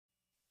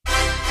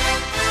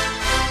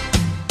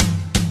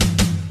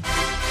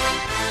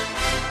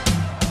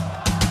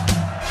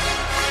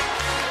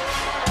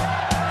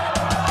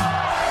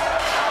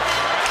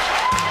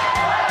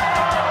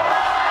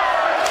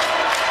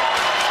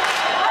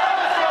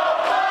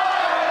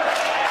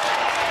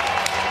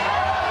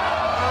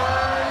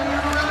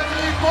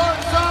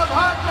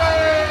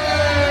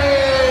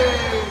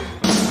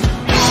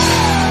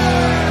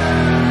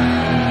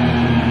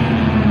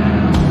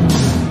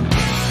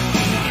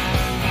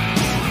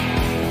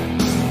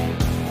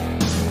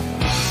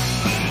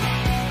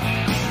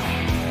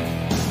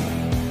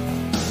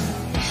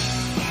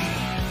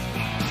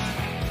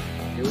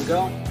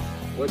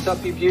What's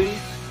up, you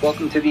beauties?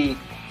 Welcome to the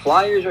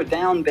Flyers Are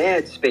Down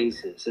Bad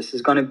Spaces. This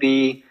is going to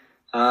be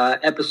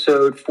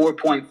episode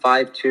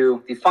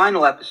 4.52, the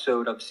final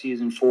episode of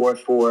season 4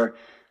 for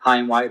High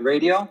and Wide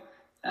Radio.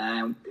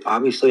 And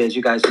obviously, as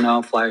you guys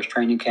know, Flyers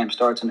training camp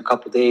starts in a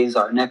couple days.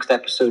 Our next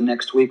episode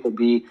next week will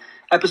be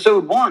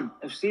episode 1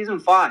 of season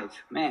 5.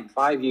 Man,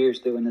 5 years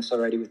doing this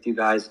already with you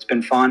guys. It's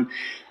been fun.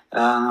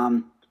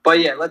 But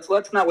yeah, let's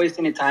not waste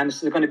any time.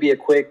 This is going to be a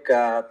quick,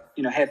 half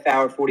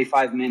hour,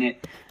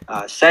 45-minute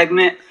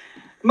segment,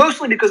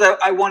 mostly because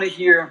I want to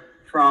hear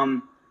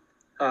from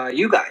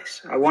you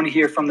guys. I want to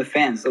hear from the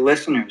fans, the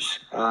listeners.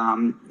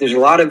 There's a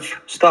lot of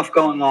stuff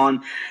going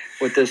on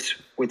with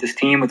this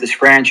team, with this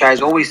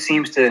franchise. Always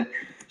seems to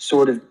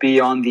sort of be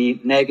on the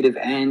negative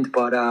end,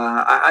 but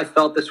I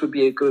felt this would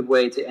be a good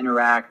way to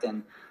interact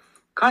and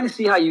kind of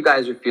see how you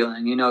guys are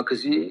feeling,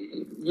 because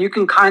you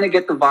can kind of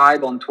get the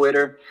vibe on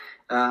Twitter.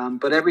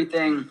 But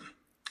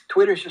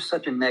Twitter's just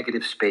such a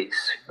negative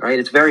space, right?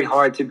 It's very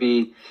hard to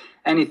be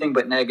anything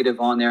but negative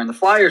on there. And the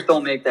Flyers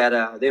don't make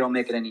that, they don't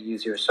make it any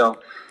easier. So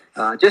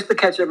just to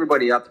catch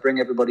everybody up, to bring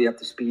everybody up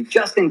to speed,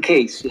 just in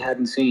case you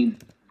hadn't seen,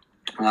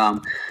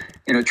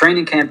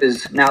 training camp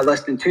is now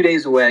less than 2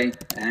 days away.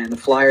 And the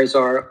Flyers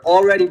are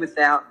already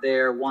without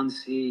their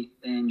 1C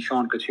in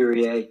Sean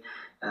Couturier.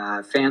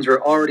 Fans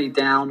are already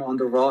down on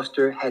the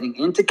roster heading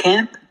into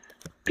camp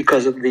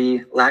because of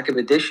the lack of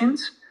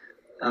additions.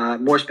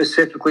 More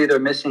specifically, they're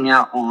missing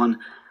out on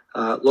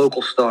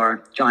local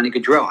star Johnny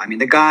Gaudreau. I mean,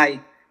 the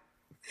guy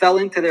fell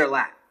into their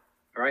lap,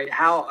 right?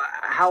 How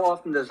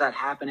often does that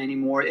happen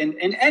anymore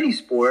in any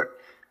sport,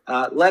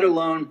 let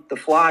alone the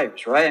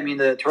Flyers, right? I mean,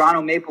 the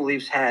Toronto Maple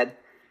Leafs had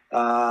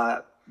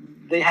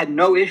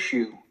no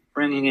issue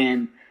bringing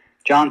in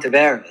John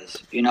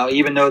Tavares,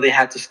 even though they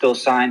had to still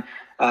sign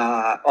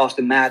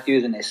Austin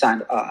Matthews and they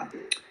signed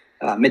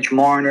Mitch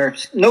Marner,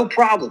 no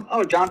problem.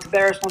 Oh, John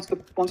Tavares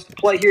wants to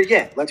play here.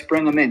 Yeah, let's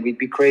bring him in. We'd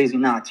be crazy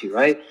not to,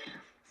 right?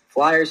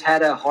 Flyers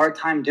had a hard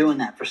time doing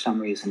that for some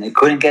reason. They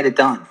couldn't get it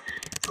done.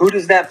 Who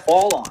does that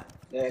fall on?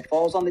 It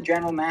falls on the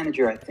general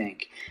manager, I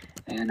think.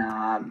 And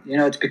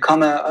it's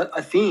become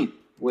a theme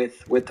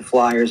with the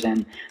Flyers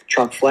and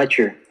Chuck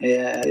Fletcher.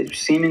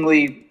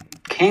 Seemingly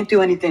can't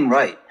do anything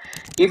right.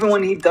 Even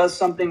when he does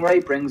something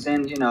right, brings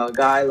in a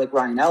guy like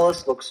Ryan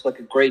Ellis, looks like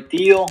a great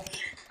deal.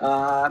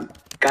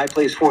 Guy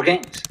plays 4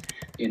 games,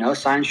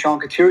 signed Sean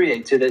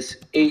Couturier to this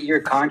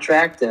 8-year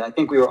contract. I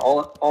think we were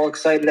all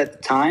excited at the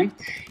time.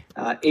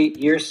 8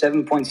 years,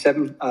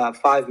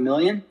 $7.75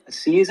 million a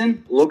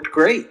season. Looked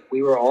great.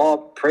 We were all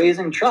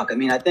praising Chuck. I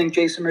mean, I think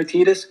Jason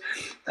Martinez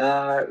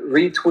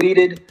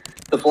retweeted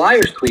the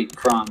Flyers tweet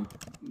from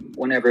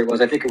whenever it was.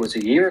 I think it was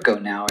a year ago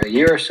now, or a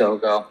year or so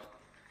ago.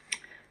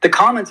 The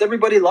comments,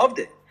 everybody loved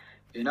it.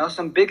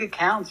 Some big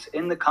accounts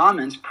in the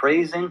comments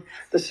praising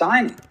the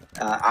signing.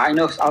 I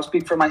know I'll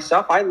speak for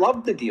myself. I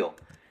loved the deal,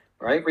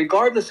 right?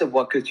 Regardless of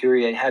what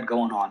Couturier had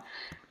going on.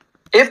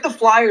 If the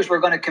Flyers were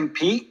going to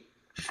compete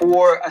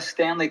for a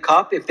Stanley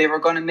Cup, if they were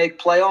going to make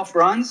playoff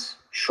runs,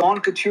 Sean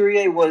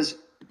Couturier was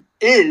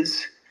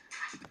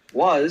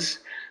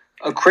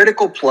a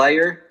critical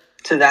player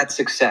to that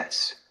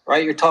success,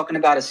 right? You're talking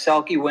about a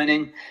Selke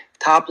winning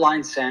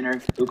top-line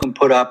center who can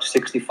put up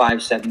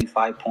 65,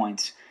 75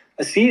 points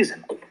a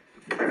season.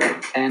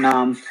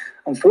 And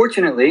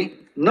unfortunately,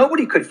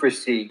 nobody could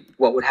foresee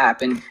what would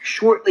happen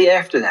shortly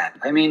after that.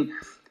 I mean,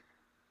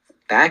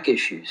 back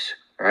issues,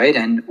 right?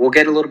 And we'll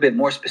get a little bit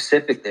more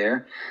specific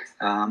there.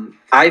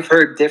 I've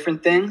heard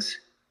different things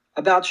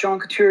about Sean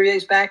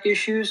Couturier's back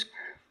issues.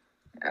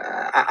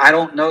 I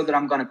don't know that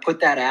I'm going to put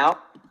that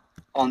out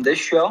on this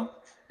show,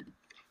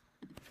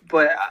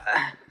 but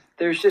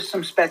there's just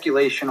some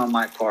speculation on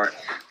my part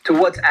to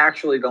what's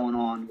actually going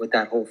on with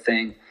that whole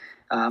thing.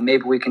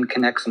 Maybe we can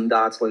connect some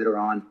dots later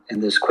on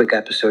in this quick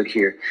episode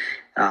here.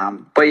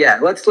 But yeah,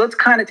 let's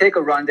kind of take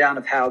a rundown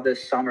of how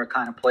this summer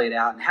kind of played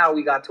out and how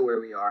we got to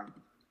where we are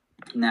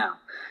now.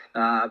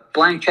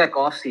 Blank check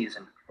off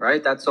season,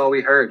 right? That's all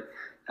we heard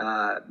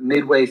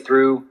midway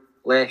through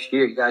last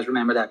year. You guys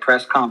remember that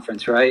press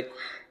conference, right?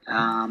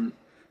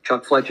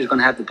 Chuck Fletcher's going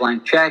to have the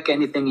blank check.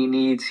 Anything he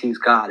needs, he's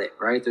got it,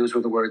 right? Those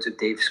were the words of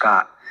Dave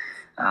Scott.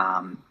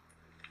 The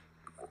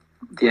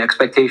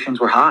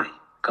expectations were high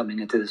coming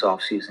into this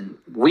offseason.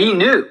 We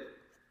knew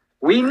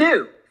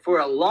for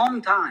a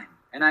long time,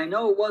 and I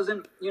know it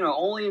wasn't,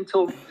 only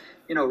until,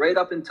 right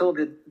up until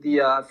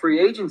the free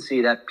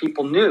agency that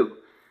people knew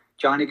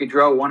Johnny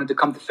Gaudreau wanted to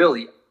come to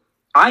Philly.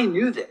 I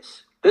knew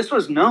this. This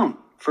was known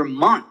for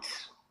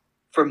months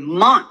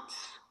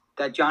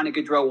that Johnny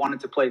Gaudreau wanted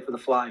to play for the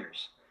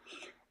Flyers.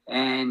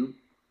 And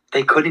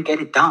they couldn't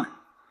get it done.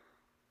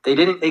 They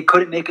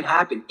couldn't make it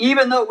happen.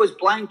 Even though it was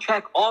blank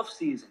check off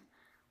season.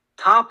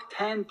 Top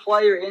 10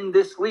 player in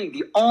this league.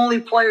 The only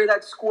player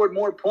that scored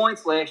more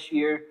points last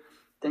year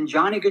than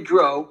Johnny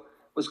Gaudreau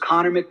was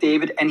Connor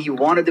McDavid, and he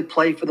wanted to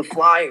play for the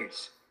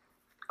Flyers.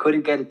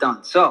 Couldn't get it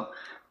done. So,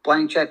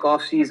 blank check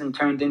off season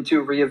turned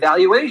into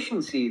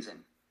reevaluation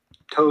season.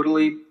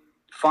 Totally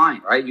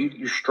fine, right?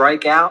 You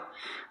strike out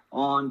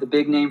on the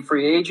big name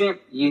free agent.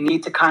 You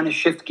need to kind of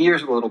shift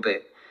gears a little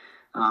bit.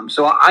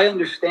 So I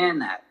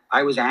understand that.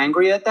 I was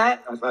angry at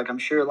that. I was like, I'm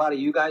sure a lot of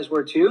you guys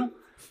were too.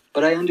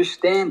 But I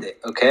understand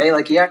it, okay?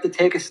 Like, you have to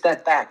take a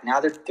step back.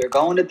 Now they're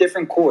going a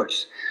different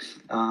course.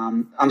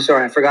 I'm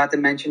sorry, I forgot to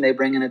mention they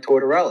bring in a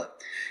Tortorella.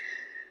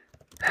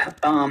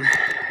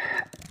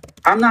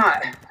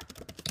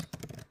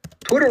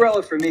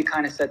 Tortorella, for me,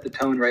 kind of set the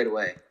tone right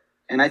away.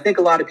 And I think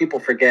a lot of people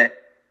forget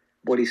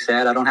what he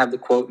said. I don't have the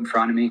quote in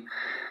front of me.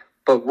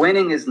 But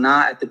winning is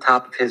not at the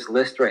top of his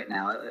list right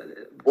now.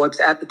 What's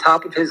at the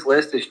top of his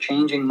list is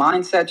changing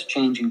mindsets,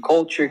 changing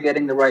culture,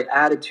 getting the right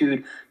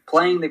attitude,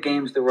 playing the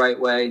games the right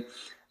way,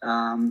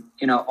 on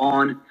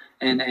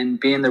and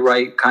being the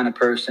right kind of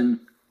person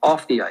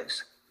off the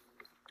ice.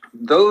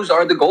 Those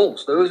are the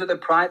goals.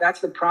 That's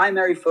the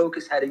primary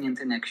focus heading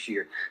into next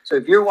year. So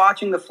if you're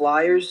watching the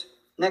Flyers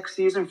next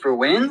season for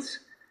wins,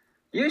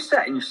 you're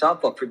setting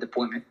yourself up for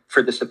disappointment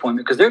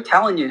because they're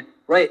telling you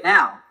right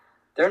now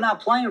they're not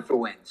playing for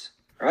wins,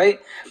 right?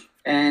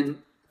 And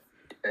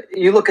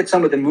you look at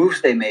some of the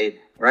moves they made,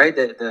 right?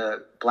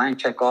 The blank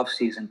check off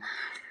season.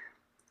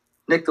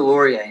 Nick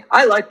Delorier,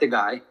 I like the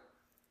guy.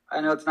 I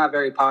know it's not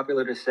very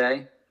popular to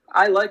say.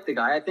 I like the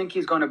guy. I think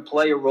he's going to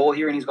play a role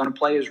here, and he's going to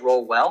play his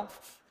role well,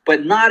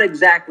 but not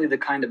exactly the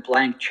kind of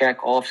blank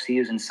check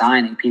off-season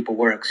signing people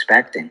were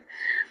expecting.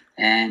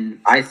 And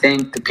I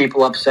think the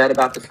people upset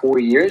about the 4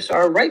 years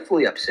are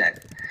rightfully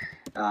upset.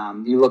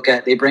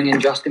 They bring in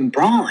Justin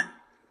Braun.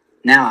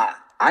 Now,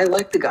 I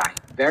like the guy.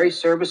 Very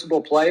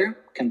serviceable player,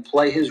 can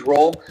play his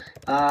role.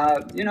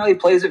 He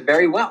plays it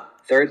very well.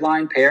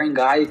 Third-line pairing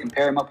guy. You can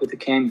pair him up with a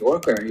Cam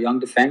York or a young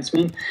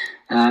defenseman.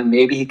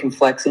 Maybe he can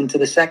flex into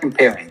the second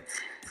pairing.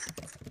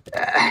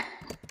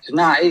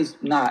 He's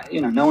not,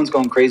 no one's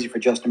going crazy for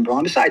Justin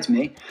Braun besides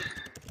me.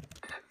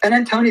 And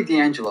then Tony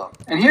DeAngelo.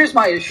 And here's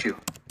my issue.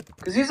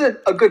 Because he's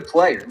a good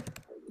player,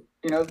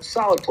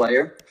 solid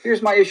player.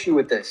 Here's my issue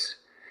with this.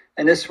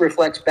 And this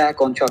reflects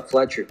back on Chuck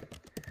Fletcher.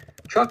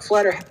 Chuck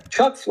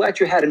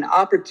Fletcher had an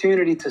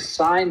opportunity to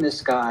sign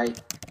this guy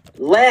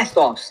last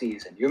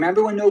offseason. You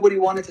remember when nobody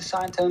wanted to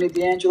sign Tony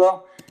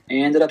DeAngelo? And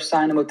he ended up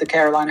signing with the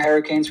Carolina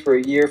Hurricanes for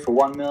a year for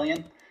 $1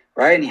 million,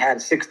 right? And he had a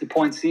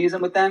 60-point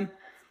season with them.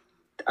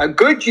 A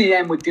good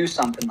GM would do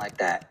something like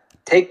that.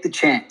 Take the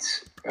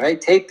chance,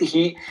 right? Take the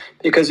heat.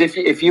 Because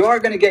if you are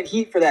going to get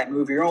heat for that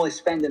move, you're only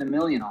spending $1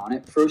 million on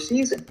it for a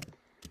season,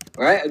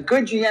 right? A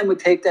good GM would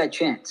take that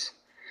chance.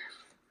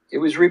 It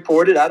was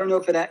reported, I don't know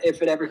if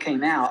it ever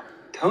came out,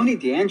 Tony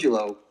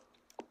DeAngelo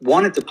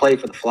wanted to play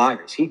for the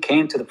Flyers. He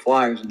came to the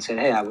Flyers and said,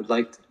 hey, I would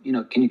like to,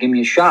 can you give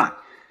me a shot?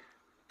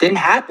 Didn't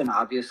happen,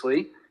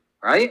 obviously,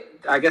 right?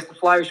 I guess the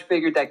Flyers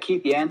figured that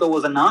Keith Yandle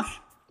was enough,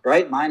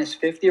 right? Minus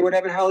 50 or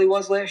whatever the hell he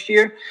was last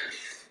year.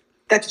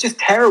 That's just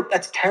terrible.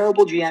 That's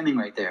terrible GMing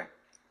right there.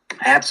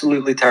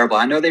 Absolutely terrible.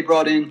 I know they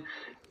brought in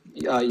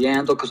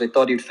Yandle because they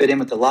thought he'd fit in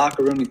with the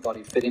locker room. He thought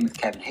he'd fit in with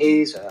Kevin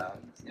Hayes, their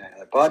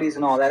buddies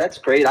and all that. That's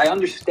great. I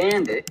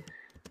understand it.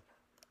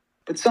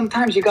 But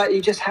sometimes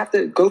you just have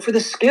to go for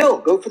the skill,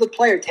 go for the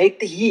player, take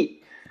the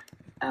heat.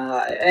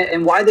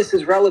 And why this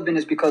is relevant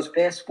is because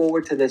fast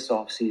forward to this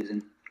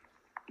offseason,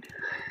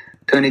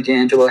 Tony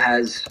DeAngelo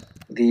has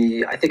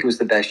I think it was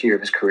the best year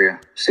of his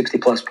career,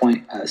 60-plus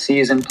point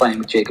season playing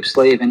with Jacob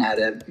Slavin.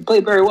 He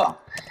played very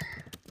well.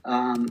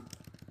 And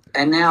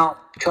now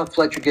Chuck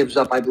Fletcher gives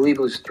up, I believe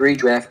it was 3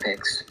 draft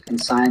picks and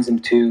signs him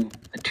to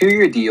a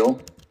 2-year deal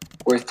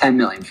worth $10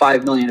 million,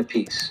 $5 million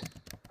apiece,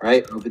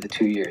 right, over the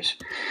 2 years.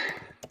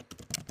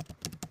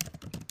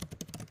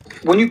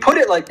 When you put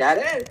it like that,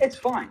 it's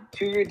fine.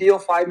 2-year deal,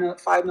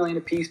 $5 million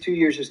apiece, 2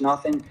 years is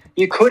nothing.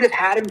 You could have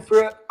had him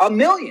for $1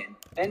 million,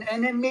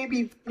 and then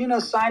maybe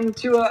sign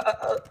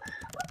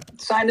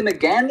him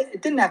again.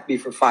 It didn't have to be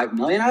for $5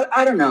 million.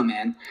 I don't know,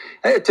 man.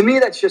 To me,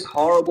 that's just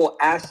horrible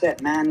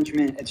asset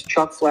management. It's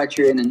Chuck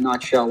Fletcher in a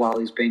nutshell. While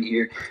he's been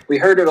here, we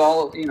heard it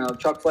all.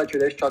 Chuck Fletcher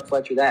this, Chuck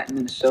Fletcher that. In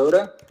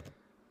Minnesota,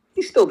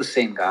 he's still the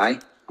same guy,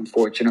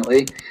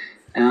 unfortunately.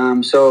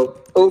 So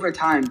over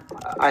time,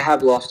 I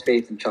have lost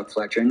faith in Chuck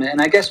Fletcher.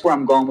 And I guess where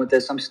I'm going with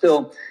this,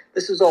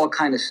 this is all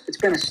it's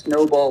been a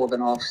snowball of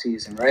an off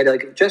season, right?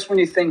 Like, just when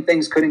you think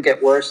things couldn't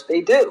get worse,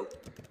 they do.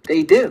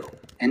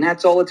 And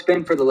that's all it's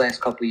been for the last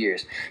couple of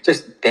years.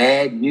 Just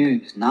bad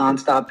news,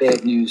 nonstop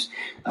bad news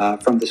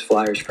from this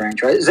Flyers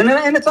franchise.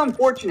 And it's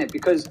unfortunate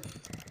because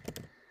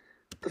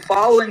the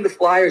following the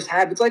Flyers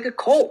have, it's like a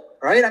cult,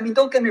 right? I mean,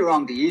 don't get me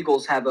wrong. The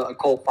Eagles have a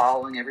cult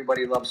following.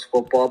 Everybody loves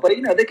football. But,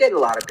 they get a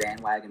lot of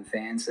bandwagon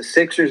fans. The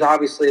Sixers,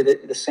 obviously,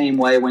 the same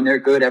way. When they're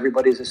good,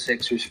 everybody's a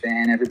Sixers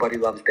fan. Everybody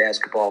loves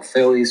basketball.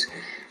 Phillies.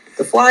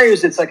 The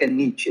Flyers, it's like a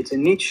niche. It's a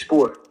niche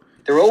sport.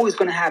 They're always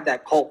going to have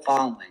that cult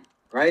following,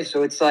 right?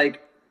 So it's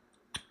like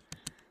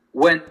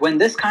when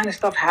this kind of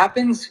stuff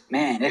happens,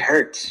 man, it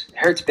hurts. It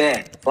hurts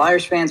bad.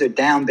 Flyers fans are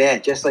down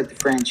bad, just like the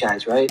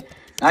franchise, right?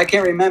 I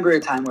can't remember a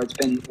time where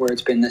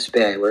it's been this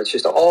bad, where it's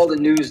just all the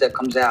news that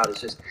comes out.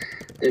 It's just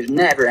there's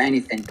never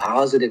anything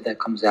positive that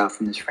comes out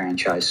from this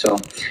franchise. So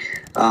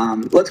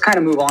let's kind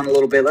of move on a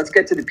little bit. Let's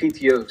get to the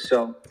PTO.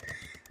 So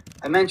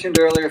I mentioned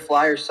earlier,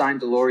 Flyers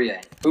signed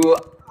Delorier, who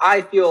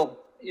I feel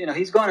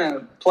he's going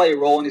to play a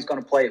role and he's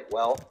going to play it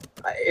well.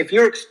 If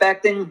you're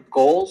expecting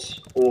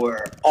goals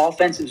or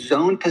offensive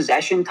zone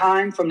possession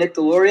time from Nick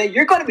Deslauriers,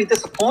 you're going to be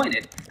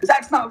disappointed because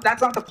that's not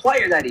the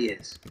player that he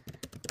is,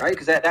 right?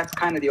 Because that's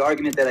kind of the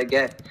argument that I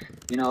get.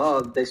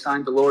 They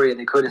signed Deslauriers.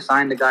 They could have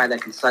signed a guy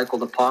that can cycle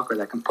the puck or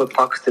that can put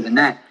pucks to the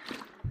net.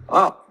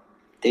 Oh,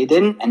 they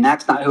didn't, and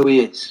that's not who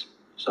he is.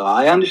 So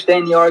I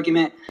understand the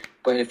argument.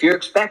 But if you're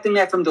expecting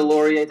that from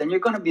Deslauriers, then you're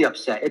going to be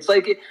upset. It's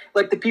like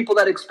the people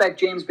that expect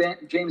James Van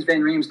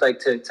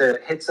Riemsdyk to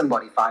hit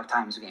somebody 5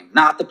 times a game.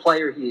 Not the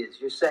player he is.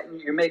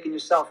 You're making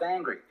yourself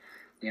angry,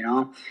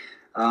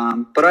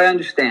 But I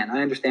understand.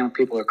 I understand where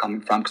people are coming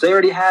from because they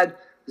already had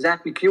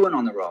Zach McEwen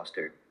on the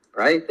roster,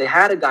 right? They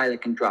had a guy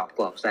that can drop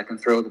gloves, that can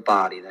throw the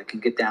body, that can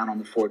get down on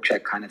the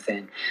forecheck kind of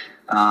thing.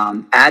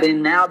 Add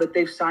in now that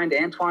they've signed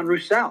Antoine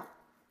Roussel.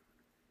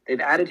 They've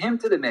added him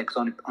to the mix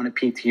on a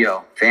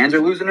PTO. Fans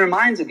are losing their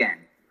minds again,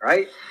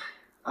 right?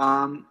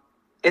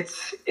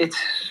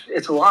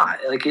 It's a lot.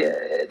 Like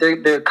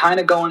they're kind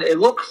of going. It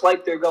looks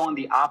like they're going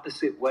the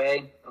opposite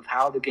way of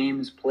how the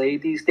game is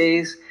played these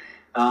days.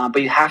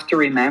 But you have to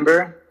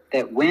remember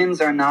that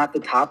wins are not the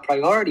top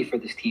priority for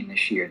this team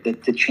this year. The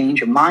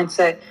change of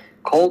mindset,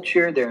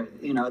 culture.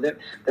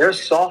 They're a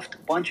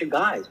soft bunch of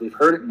guys. We've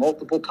heard it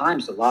multiple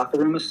times. The locker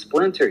room is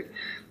splintered.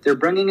 They're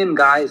bringing in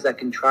guys that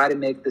can try to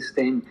make this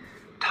thing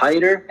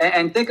tighter,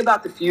 and think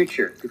about the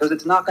future because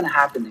it's not going to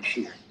happen this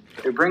year.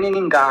 They're bringing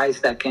in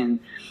guys that can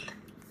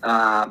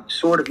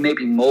sort of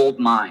maybe mold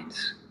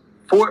minds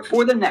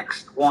for the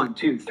next 1,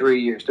 2,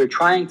 3 years. They're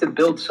trying to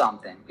build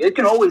something. It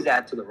can always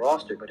add to the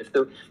roster, but if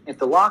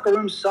the locker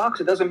room sucks,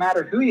 it doesn't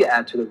matter who you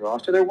add to the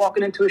roster. They're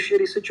walking into a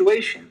shitty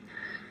situation.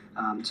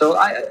 So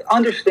I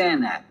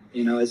understand that,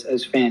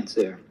 as fans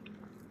there.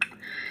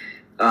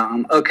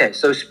 Okay,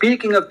 so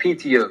speaking of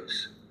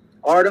PTOs,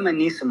 Artem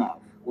Anisimov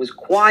was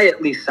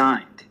quietly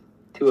signed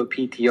to a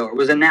PTO. It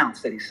was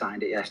announced that he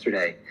signed it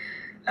yesterday.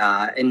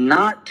 And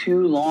not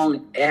too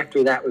long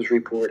after that was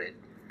reported,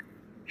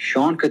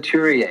 Sean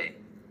Couturier,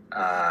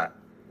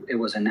 it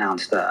was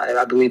announced,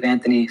 I believe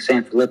Anthony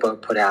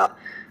Sanfilippo put out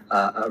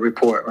a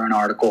report or an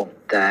article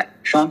that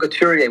Sean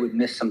Couturier would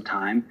miss some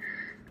time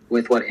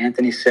with what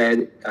Anthony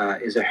said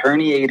is a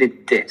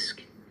herniated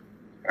disc,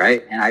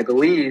 right? And I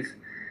believe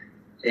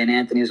in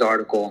Anthony's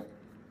article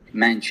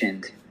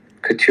mentioned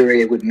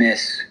Couturier would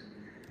miss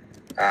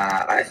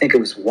I think it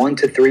was 1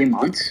 to 3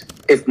 months,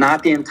 if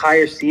not the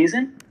entire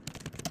season.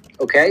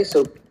 Okay,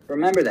 so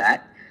remember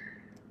that.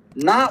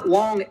 Not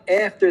long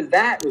after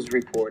that was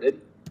reported,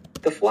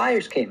 the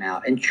Flyers came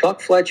out, and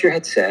Chuck Fletcher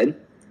had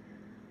said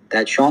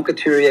that Sean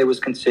Couturier was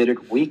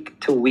considered week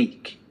to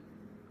week,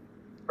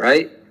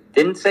 right?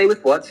 Didn't say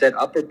with what, said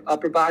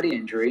upper body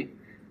injury,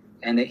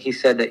 and that he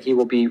said that he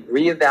will be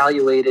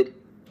reevaluated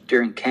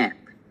during camp.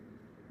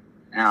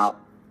 Now,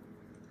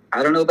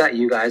 I don't know about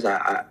you guys.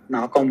 I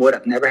knock on wood,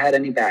 I've never had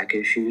any back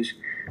issues,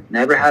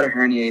 never had a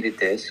herniated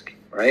disc,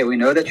 right? We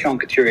know that Sean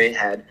Couturier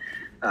had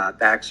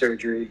back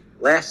surgery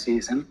last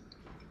season.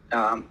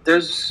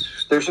 There's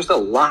just a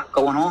lot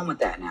going on with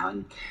that now.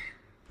 And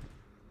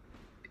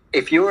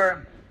if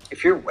you're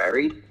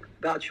worried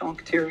about Sean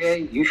Couturier,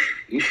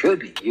 you should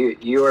be.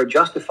 You are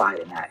justified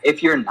in that.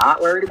 If you're not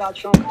worried about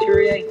Sean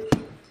Couturier,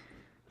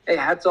 hey,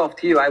 hats off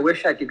to you. I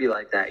wish I could be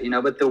like that,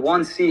 but the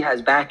 1C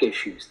has back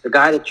issues. The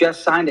guy that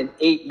just signed an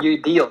 8-year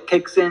deal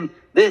kicks in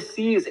this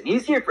season.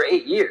 He's here for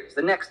 8 years,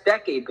 the next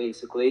decade,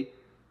 basically.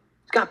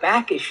 He's got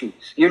back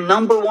issues. Your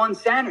number 1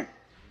 center.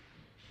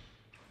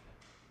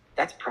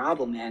 That's a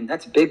problem, man.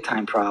 That's a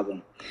big-time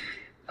problem.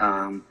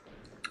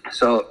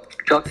 So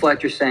Chuck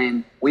Fletcher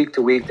saying week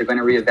to week they're going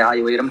to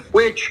reevaluate him,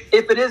 which,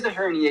 if it is a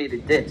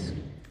herniated disc,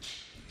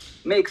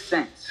 makes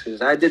sense, because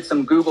I did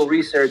some Google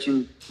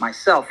researching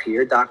myself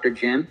here, Dr.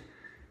 Jim,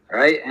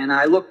 right? And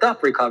I looked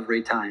up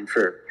recovery time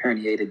for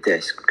herniated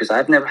disc because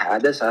I've never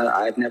had this.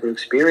 I've never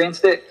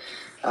experienced it.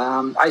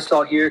 I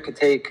saw here it could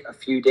take a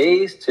few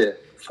days to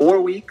 4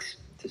 weeks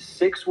to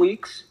 6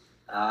 weeks,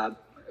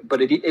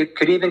 but it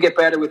could even get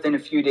better within a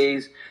few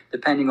days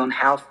depending on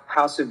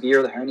how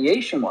severe the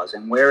herniation was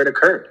and where it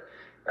occurred,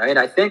 right?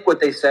 I think what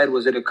they said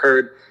was it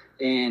occurred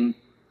in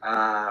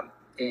an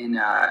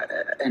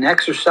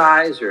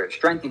exercise or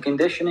strength and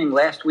conditioning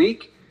last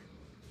week.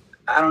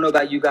 I don't know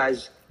about you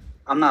guys.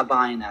 I'm not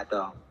buying that,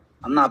 though.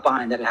 I'm not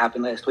buying that it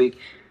happened last week.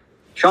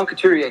 Sean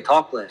Couturier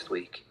talked last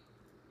week.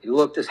 He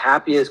looked as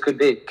happy as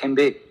can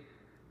be.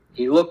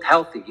 He looked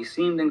healthy. He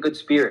seemed in good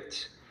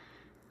spirits.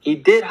 He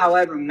did,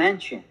 however,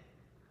 mention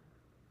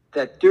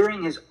that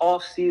during his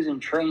off-season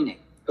training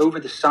over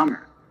the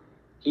summer,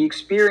 he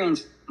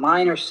experienced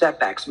minor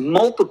setbacks,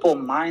 multiple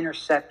minor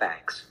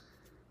setbacks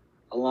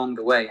along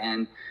the way.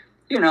 And,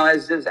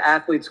 as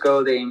athletes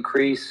go, they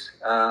increase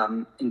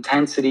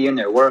intensity in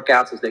their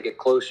workouts as they get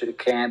closer to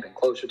camp and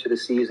closer to the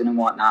season and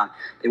whatnot.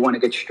 They want to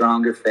get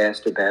stronger,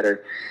 faster,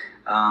 better.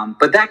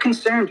 But that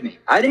concerned me.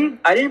 I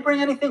didn't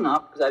bring anything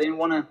up because I didn't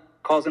want to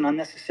cause an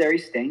unnecessary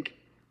stink.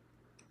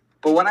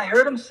 But when I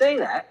heard him say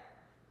that,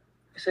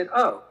 I said,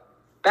 oh,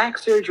 back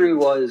surgery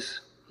was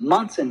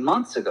months and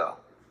months ago.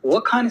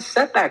 What kind of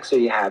setbacks are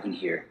you having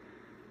here?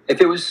 If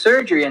it was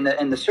surgery and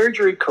the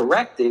surgery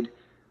corrected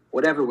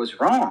whatever was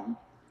wrong,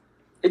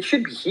 it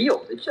should be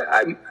healed.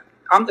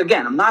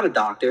 I'm not a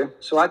doctor,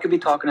 so I could be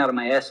talking out of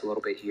my ass a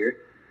little bit here.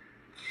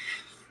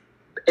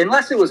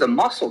 Unless it was a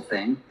muscle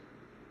thing,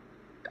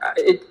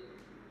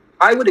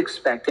 I would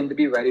expect him to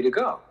be ready to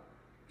go.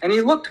 And he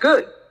looked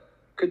good.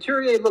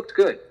 Couturier looked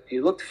good. He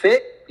looked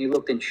fit. He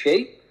looked in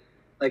shape.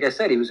 Like I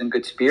said, he was in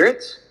good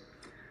spirits.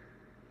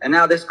 And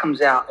now this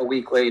comes out a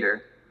week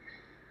later.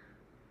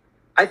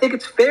 I think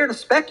it's fair to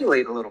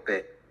speculate a little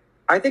bit.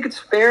 I think it's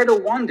fair to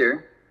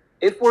wonder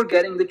if we're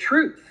getting the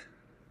truth.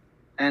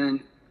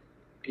 And,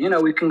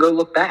 we can go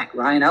look back.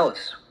 Ryan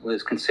Ellis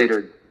was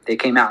considered. They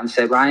came out and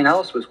said Ryan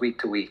Ellis was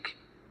week to week.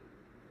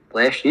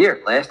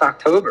 Last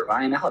October,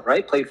 Ryan Ellis,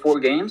 right? Played 4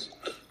 games,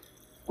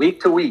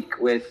 week to week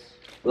with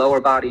lower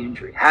body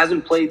injury.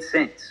 Hasn't played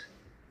since,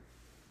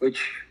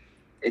 which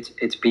it's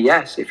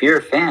BS. If you're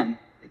a fan,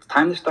 it's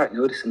time to start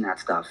noticing that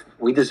stuff.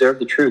 We deserve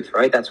the truth,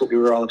 right? That's what we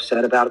were all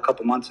upset about a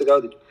couple months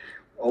ago.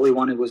 All we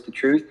wanted was the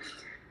truth.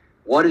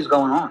 What is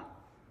going on?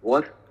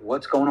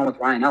 What's going on with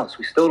Ryan Ellis?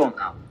 We still don't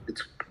know.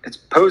 It's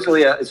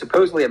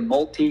supposedly a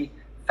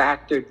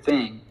multi-factored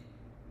thing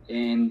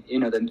in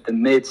the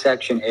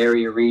midsection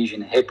area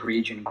region, hip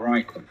region,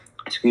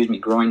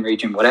 groin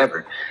region,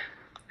 whatever.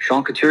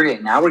 Sean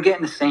Couturier, now we're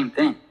getting the same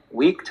thing.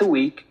 Week to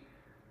week,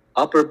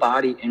 upper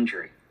body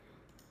injury.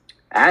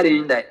 Add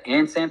in that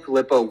Ann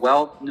Sanfilippo,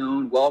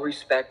 well-known,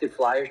 well-respected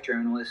Flyers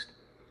journalist,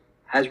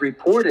 has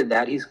reported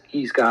that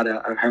he's got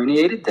a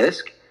herniated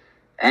disc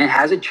and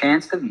has a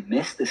chance to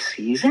miss the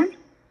season?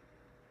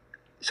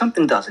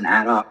 Something doesn't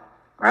add up,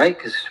 right?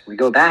 Because we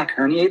go back,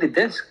 herniated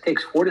disc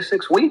takes 4 to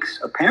 6 weeks,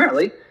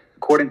 apparently,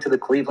 according to the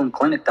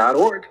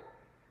clevelandclinic.org.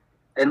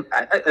 And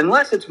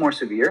unless it's more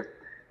severe.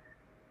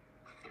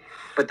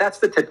 But that's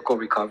the typical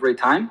recovery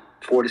time,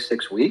 4 to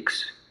 6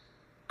 weeks.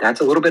 That's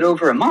a little bit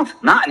over a month,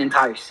 not an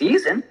entire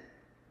season.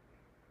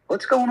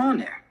 What's going on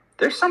there?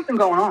 There's something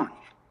going on.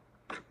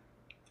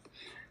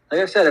 Like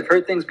I said, I've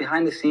heard things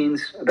behind the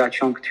scenes about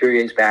Sean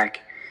Couturier's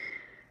back.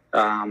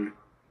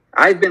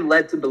 I've been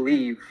led to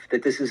believe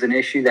that this is an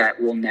issue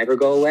that will never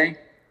go away,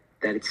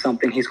 that it's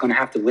something he's going to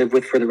have to live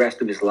with for the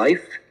rest of his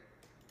life.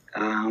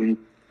 And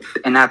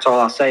that's all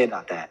I'll say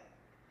about that.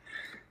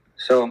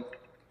 So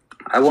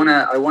I want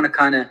to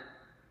kind of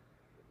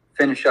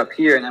finish up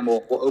here, and then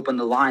we'll open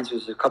the lines.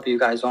 There's a couple of you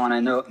guys on. I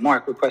know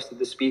Mark requested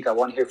to speak. I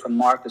want to hear from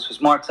Mark. This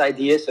was Mark's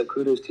idea, so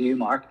kudos to you,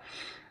 Mark.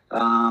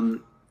 I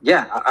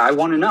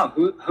want to know,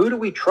 who do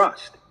we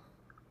trust?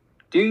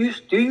 Do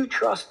you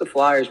trust the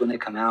Flyers when they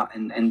come out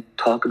and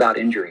talk about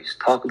injuries,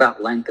 talk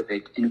about length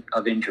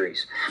of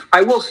injuries?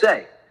 I will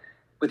say,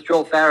 with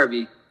Joel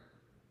Farabee,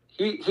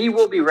 he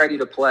will be ready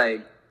to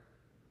play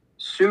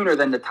sooner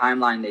than the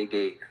timeline they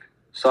gave.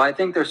 So I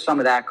think there's some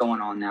of that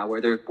going on now,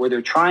 where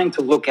they're trying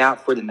to look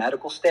out for the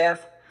medical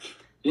staff,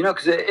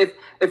 because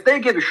if they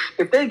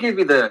give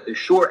you the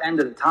short end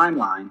of the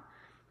timeline,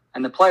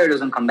 and the player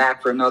doesn't come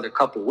back for another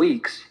couple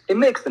weeks, it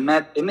makes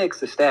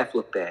the staff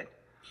look bad.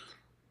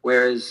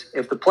 Whereas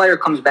if the player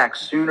comes back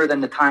sooner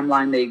than the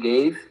timeline they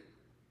gave,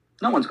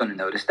 no one's going to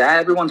notice that.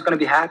 Everyone's going to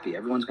be happy.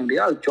 Everyone's going to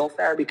be, oh, Joel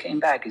Farabee came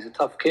back. He's a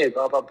tough kid,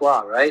 blah, blah,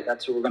 blah, right?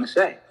 That's what we're going to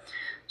say.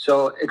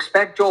 So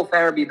expect Joel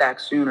Farabee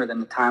back sooner than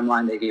the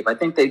timeline they gave. I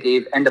think they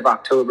gave end of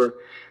October,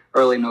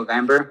 early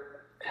November.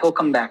 He'll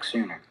come back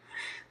sooner.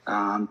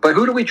 But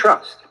who do we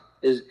trust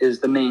is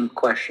the main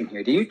question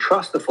here. Do you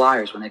trust the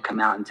Flyers when they come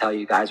out and tell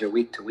you guys are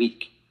week to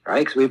week, right?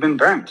 Because we've been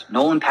burned.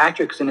 Nolan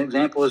Patrick's an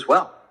example as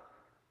well,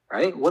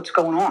 right? What's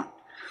going on?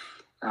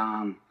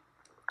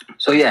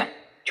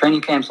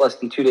 Training camp's less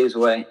than 2 days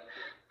away.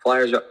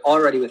 Flyers are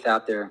already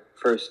without their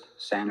first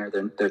center,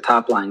 their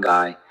top-line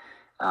guy.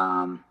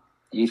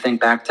 You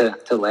think back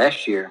to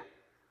last year,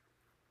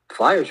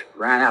 Flyers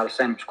ran out of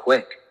centers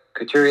quick.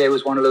 Couturier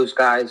was one of those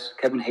guys.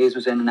 Kevin Hayes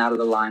was in and out of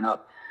the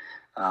lineup.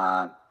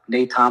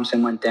 Nate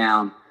Thompson went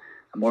down.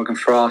 Morgan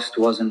Frost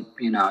wasn't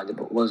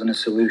a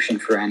solution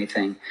for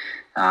anything.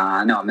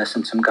 I know I'm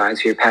missing some guys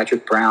here.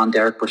 Patrick Brown,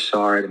 Derek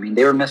Brassard. I mean,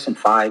 they were missing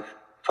five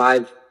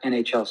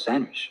NHL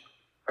centers,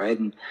 right?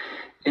 And,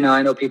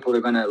 I know people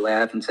are going to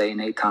laugh and say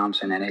Nate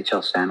Thompson,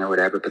 NHL center,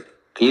 whatever, but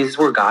these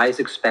were guys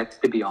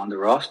expected to be on the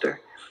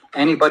roster.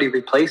 Anybody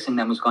replacing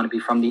them was going to be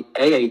from the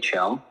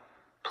AHL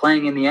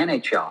playing in the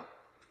NHL.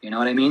 You know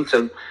what I mean?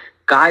 So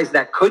guys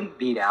that couldn't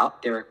beat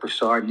out Derek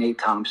Brassard, Nate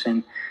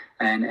Thompson,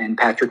 and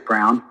Patrick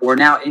Brown were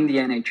now in the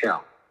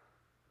NHL.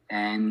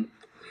 And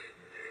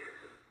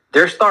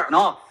they're starting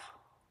off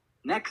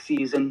next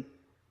season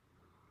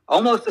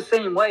almost the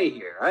same way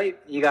here, right?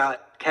 You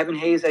got Kevin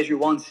Hayes as your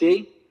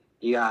 1C.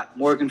 You got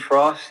Morgan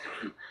Frost.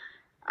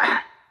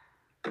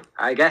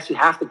 I guess you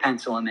have to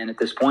pencil him in at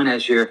this point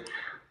as your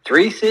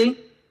 3C.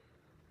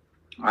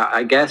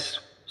 I guess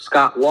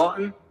Scott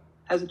Walton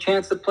has a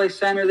chance to play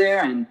center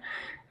there. And,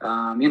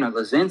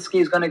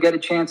 Lazinski is going to get a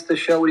chance to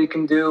show what he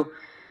can do.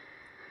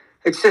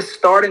 It's just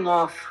starting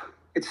off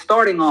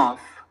the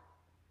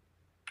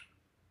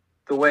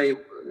way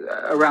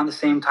around the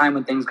same time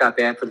when things got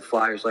bad for the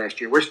Flyers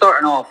last year. We're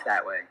starting off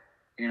that way,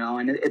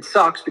 and it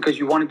sucks because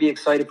you want to be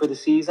excited for the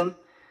season.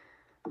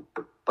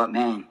 But,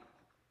 man,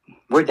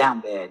 we're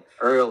down bad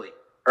early.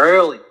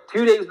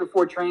 2 days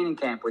before training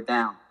camp, we're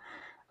down.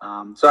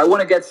 So I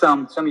want to get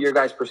some of your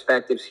guys'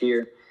 perspectives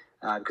here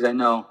because I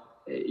know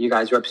you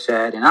guys are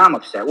upset and I'm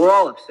upset. We're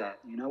all upset.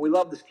 You know, we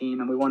love this team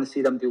and we want to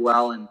see them do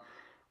well. And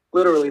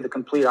literally the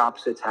complete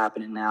opposite's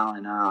happening now.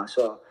 And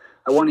so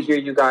I want to hear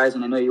you guys,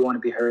 and I know you want to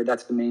be heard.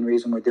 That's the main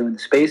reason we're doing the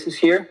spaces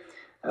here,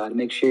 to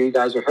make sure you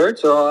guys are heard.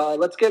 So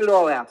let's get it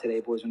all out today,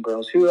 boys and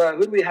girls. Who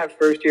do we have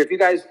first here? If you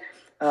guys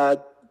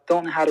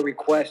don't know how to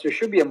request, there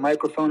should be a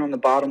microphone on the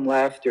bottom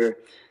left, or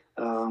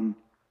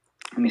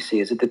let me see,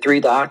 is it the three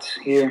dots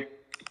here?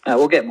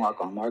 We'll get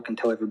Mark on. Mark can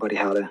tell everybody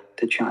how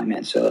to chime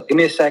in. So give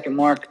me a second,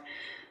 Mark.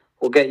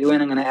 We'll get you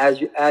in. I'm going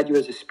to add you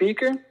as a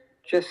speaker.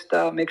 Just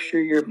make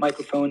sure your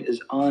microphone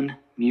is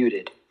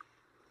unmuted.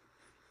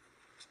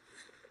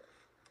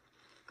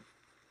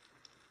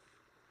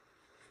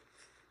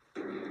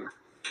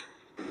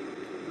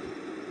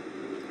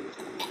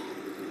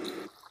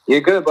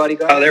 You're good, buddy.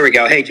 Go ahead. Oh, there we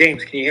go. Hey,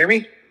 James, can you hear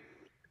me?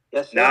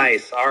 Yes, sir.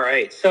 Nice. All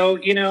right. So,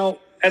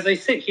 as I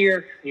sit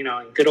here, in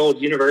good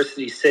old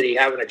University City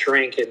having a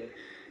drink and,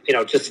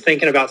 just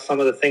thinking about some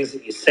of the things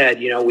that you said,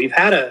 we've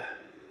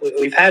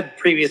had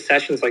previous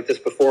sessions like this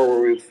before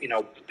where we've,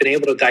 been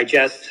able to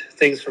digest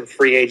things from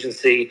free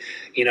agency.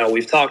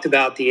 We've talked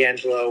about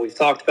D'Angelo, we've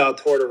talked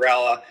about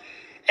Tortorella,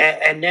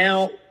 and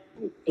now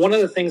one of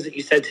the things that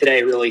you said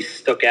today really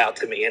stuck out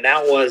to me, and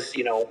that was,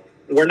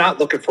 we're not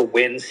looking for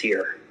wins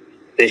here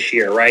this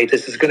year, right?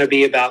 This is going to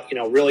be about,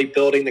 really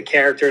building the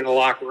character in the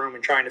locker room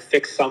and trying to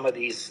fix some of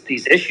these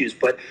issues.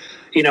 But,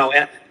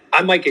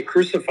 I might get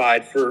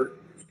crucified from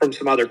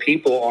some other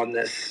people on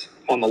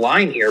the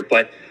line here,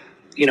 but,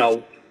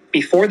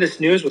 before this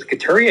news with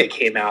Couturier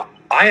came out,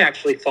 I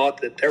actually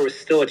thought that there was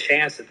still a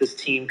chance that this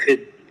team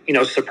could,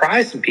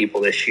 surprise some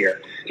people this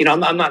year.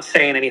 I'm not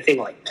saying anything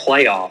like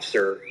playoffs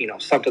or,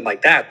 something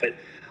like that, but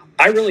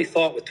I really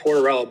thought with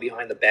Tortorella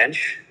behind the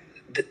bench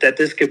that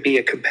this could be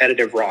a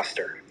competitive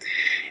roster.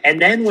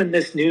 And then when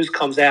this news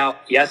comes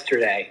out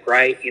yesterday,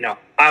 right,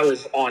 I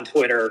was on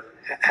Twitter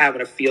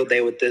having a field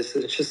day with this,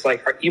 and it's just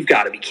like, you've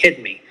got to be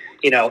kidding me.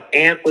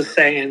 Ant was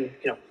saying,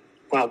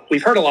 well,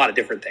 we've heard a lot of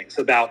different things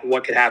about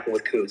what could happen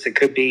with Coots. It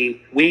could be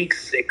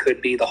weeks. It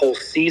could be the whole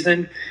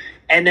season.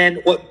 And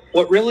then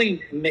what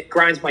really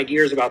grinds my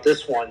gears about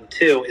this one,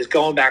 too, is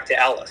going back to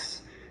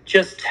Ellis.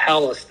 Just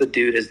tell us the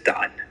dude is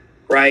done,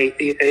 right?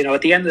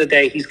 At the end of the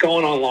day, he's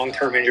going on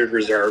long-term injured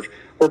reserve.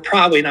 We're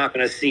probably not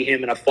going to see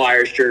him in a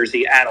Flyers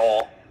jersey at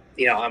all.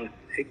 I'm,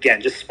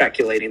 again, just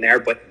speculating there.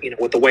 But,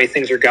 with the way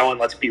things are going,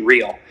 let's be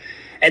real.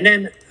 And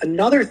then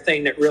another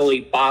thing that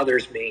really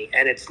bothers me,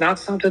 and it's not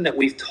something that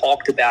we've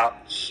talked about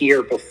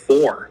here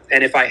before,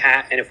 and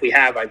if we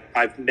have,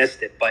 I've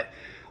missed it. But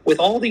with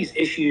all these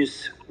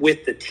issues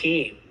with the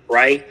team,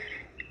 right?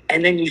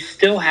 And then you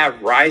still have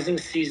rising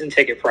season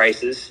ticket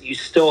prices. You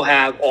still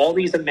have all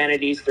these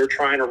amenities they're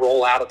trying to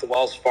roll out at the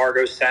Wells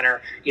Fargo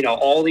Center.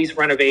 All these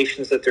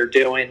renovations that they're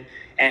doing,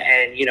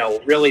 and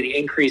really the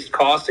increased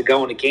cost of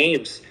going to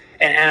games.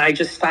 And I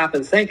just stop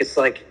and think, it's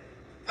like,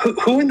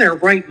 who in their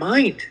right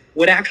mind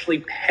would actually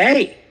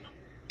pay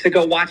to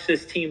go watch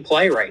this team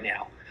play right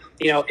now?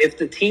 If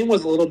the team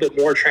was a little bit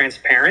more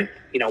transparent,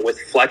 with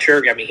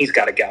Fletcher, I mean, he's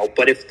got to go.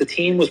 But if the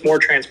team was more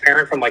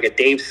transparent from like a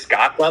Dave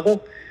Scott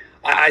level,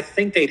 I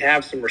think they'd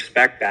have some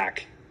respect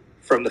back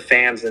from the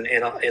fans in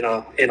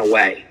a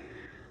way.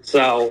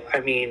 So, I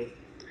mean,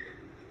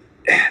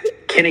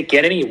 can it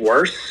get any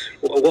worse?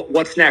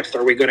 What's next?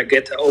 Are we going to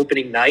get to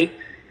opening night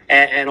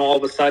and all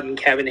of a sudden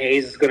Kevin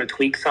Hayes is going to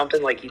tweak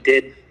something like he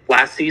did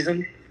last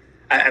season?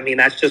 I mean,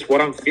 that's just what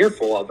I'm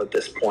fearful of at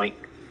this point.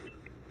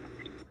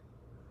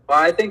 Well,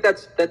 I think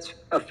that's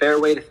a fair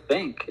way to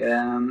think.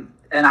 And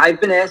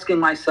I've been asking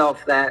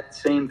myself that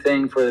same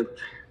thing for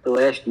the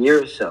last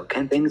year or so.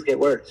 Can things get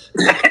worse?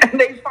 And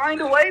they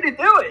find a way to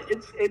do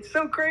it. It's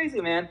so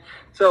crazy, man.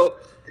 So,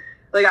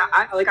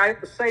 I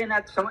was saying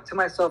that to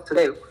myself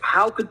today.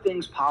 How could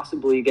things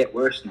possibly get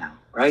worse now,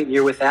 right?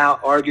 You're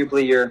without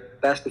arguably your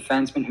best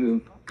defenseman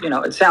who,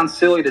 it sounds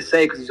silly to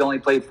say because he's only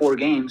played 4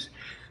 games,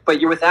 but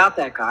you're without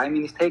that guy. I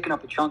mean, he's taken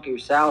up a chunk of your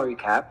salary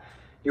cap.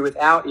 You're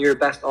without your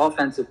best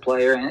offensive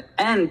player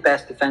and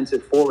best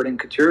defensive forward in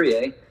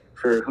Couturier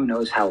for who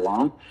knows how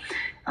long.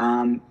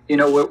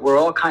 We're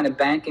all kind of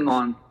banking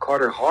on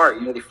Carter Hart.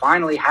 They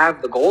finally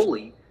have the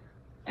goalie,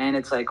 and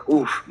it's like,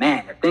 oof,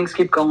 man, if things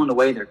keep going the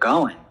way they're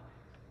going,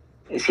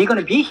 is he going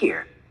to be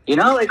here?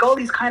 All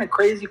these kind of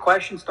crazy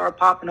questions start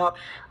popping up.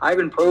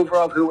 Ivan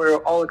Provorov, who we're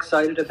all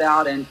excited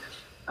about, and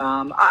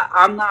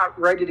I'm not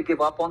ready to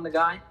give up on the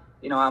guy.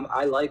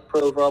 I like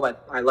Provorov.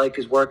 I like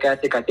his work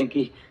ethic. I think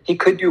he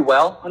could do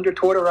well under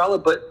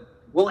Tortorella, but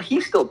will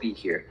he still be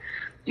here?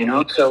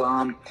 So,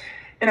 and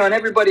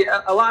everybody,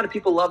 a lot of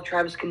people love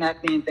Travis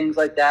Konechny and things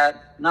like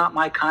that. Not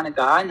my kind of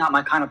guy, not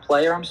my kind of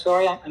player, I'm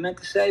sorry, I meant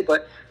to say.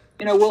 But,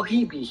 will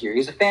he be here?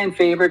 He's a fan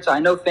favorite, so I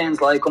know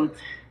fans like him.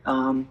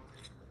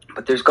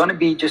 But there's going to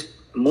be just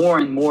more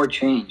and more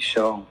change.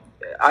 So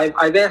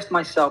I've asked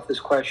myself this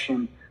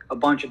question a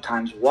bunch of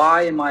times.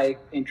 Why am I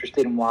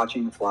interested in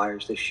watching the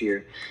Flyers this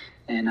year?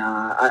 And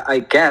I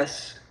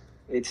guess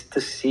it's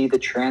to see the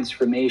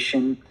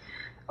transformation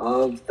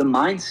of the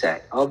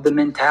mindset, of the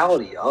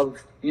mentality, of,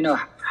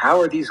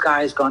 how are these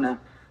guys going to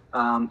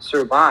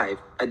survive,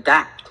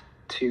 adapt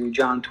to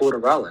John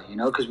Tortorella,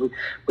 because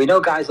we know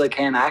guys like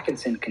Cam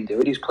Atkinson can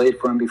do it. He's played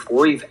for him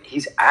before.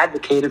 He's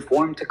advocated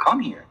for him to come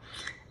here,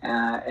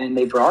 and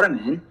they brought him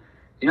in.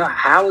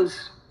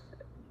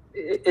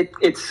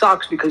 It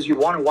sucks because you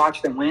want to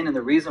watch them win, and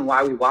the reason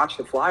why we watch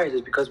the Flyers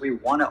is because we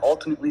want to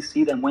ultimately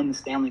see them win the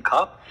Stanley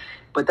Cup,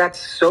 but that's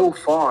so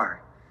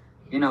far,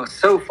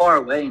 so far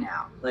away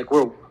now.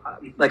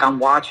 I'm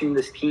watching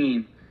this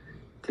team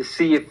to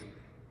see if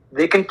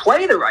they can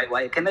play the right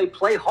way. Can they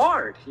play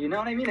hard? You know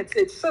what I mean?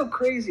 It's so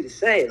crazy to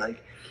say.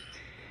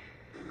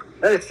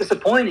 It's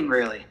disappointing,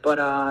 really. But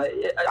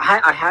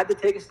I had to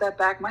take a step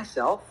back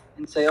myself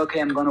and say,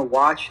 okay, I'm going to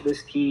watch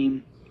this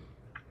team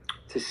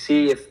to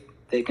see if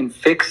they can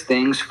fix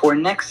things for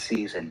next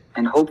season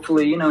and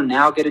hopefully,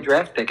 now get a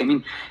draft pick. I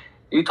mean,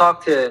 you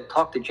talk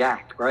to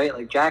Jack, right?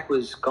 Like, Jack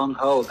was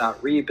gung-ho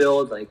about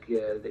rebuild.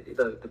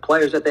 The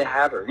players that they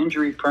have are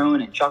injury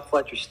prone and Chuck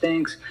Fletcher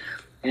stinks.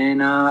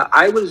 And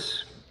I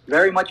was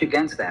very much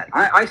against that.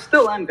 I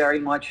still am very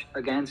much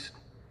against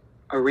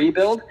a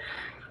rebuild,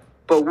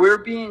 but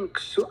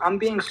I'm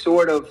being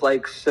sort of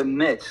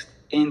submissed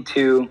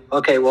into,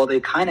 okay, well, they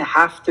kind of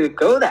have to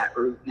go that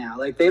route now.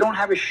 They don't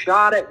have a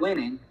shot at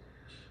winning,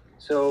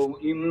 so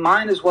you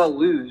might as well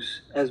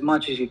lose as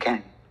much as you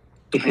can.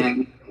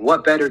 And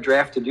what better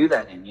draft to do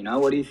that in?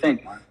 What do you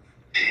think, Mark?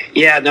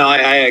 Yeah, no,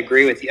 I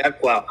agree with you.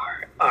 Well,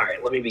 all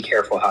right, let me be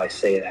careful how I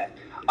say that.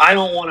 I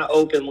don't want to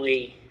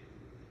openly,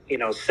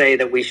 say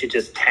that we should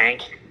just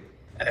tank.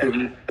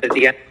 Mm-hmm. At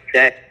the end of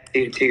the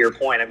day, to your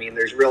point, I mean,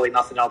 there's really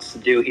nothing else to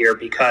do here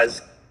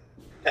because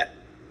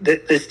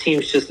this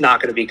team's just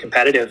not going to be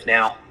competitive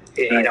now,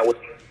 right.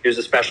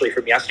 Especially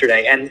from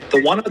yesterday. And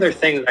the one other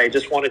thing that I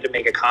just wanted to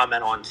make a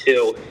comment on,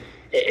 too,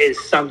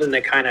 is something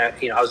that kind of,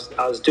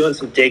 I was doing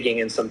some digging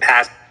in some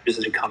past news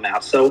that had come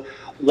out. So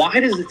why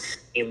does it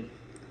seem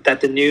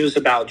that the news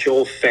about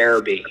Joel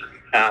Farabee,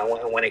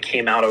 when it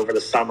came out over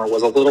the summer,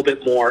 was a little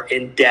bit more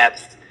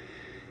in-depth,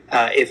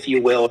 if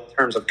you will, in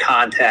terms of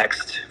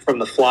context from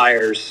the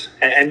Flyers?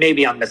 And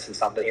maybe I'm missing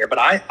something here, but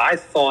I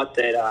thought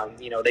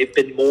that, they've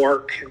been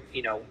more,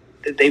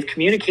 they've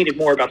communicated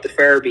more about the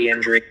Farabee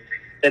injury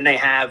than they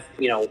have,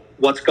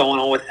 what's going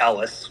on with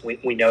Ellis.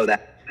 We know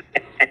that.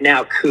 And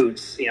now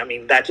Coots,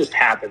 that just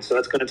happened. So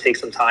that's going to take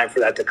some time for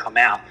that to come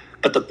out.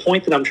 But the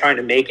point that I'm trying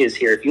to make is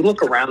here, if you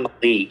look around the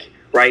league,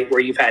 right, where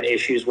you've had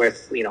issues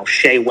with,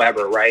 Shea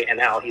Weber, right, and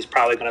now he's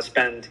probably going to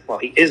spend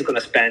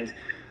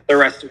the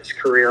rest of his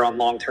career on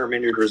long-term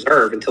injured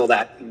reserve until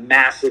that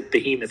massive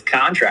behemoth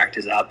contract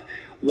is up.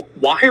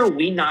 Why are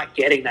we not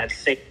getting that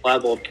same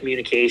level of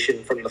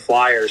communication from the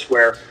Flyers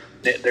where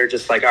they're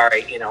just like, all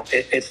right,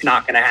 it's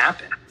not going to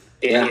happen?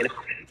 Yeah.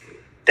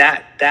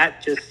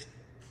 That just,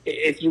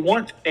 if you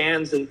want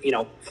fans and,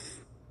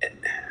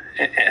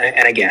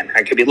 and again,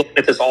 I could be looking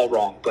at this all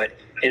wrong, but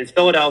in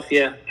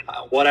Philadelphia,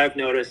 what I've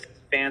noticed,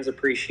 fans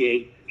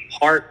appreciate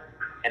heart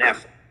and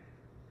effort.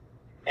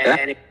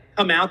 And if you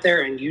come out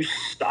there and you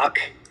suck,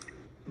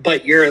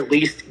 but you're at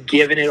least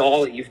giving it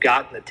all that you've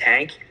got in the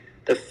tank,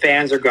 the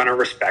fans are going to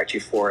respect you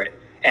for it.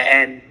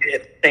 And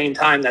at the same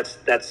time, that's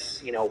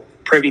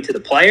privy to the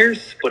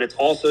players, but it's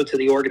also to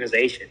the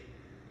organization.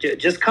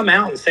 Just come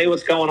out and say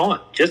what's going on.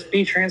 Just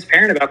be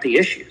transparent about the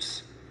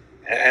issues.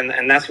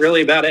 And that's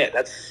really about it.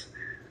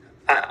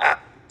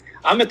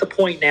 I'm at the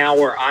point now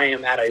where I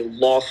am at a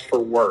loss for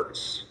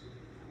words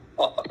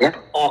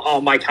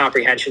on my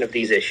comprehension of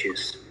these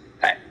issues.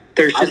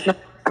 There's just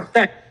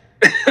nothing.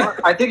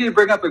 I think you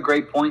bring up a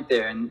great point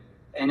there.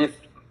 And if,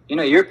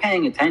 you're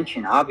paying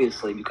attention,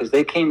 obviously, because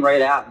they came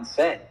right out and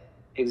said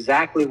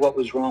exactly what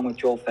was wrong with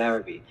Joel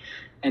Farabee.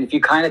 And if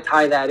you kind of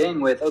tie that in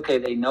with, okay,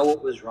 they know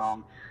what was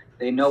wrong.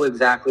 They know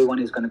exactly when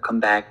he's going to come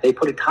back. They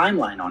put a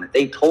timeline on it.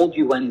 They told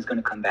you when he's going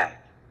to come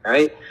back,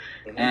 right?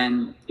 Mm-hmm.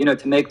 And,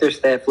 to make their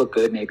staff look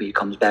good, maybe he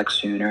comes back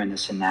sooner and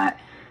this and that.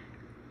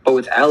 But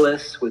with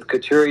Ellis, with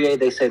Couturier,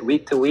 they said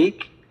week to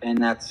week, and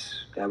that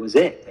was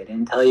it. They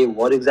didn't tell you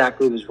what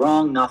exactly was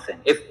wrong, nothing.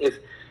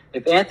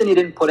 If Anthony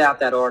didn't put out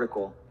that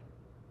article,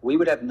 we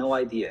would have no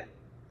idea.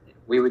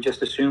 We would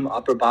just assume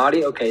upper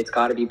body, okay, it's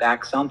got to be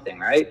back something,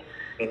 right?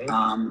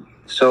 Mm-hmm.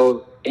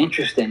 So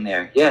interesting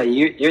there. Yeah,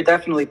 you're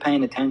definitely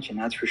paying attention,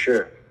 that's for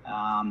sure.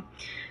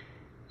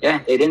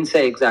 They didn't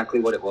say exactly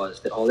what it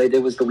was. All they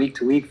did was the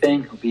week-to-week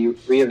thing. It'll be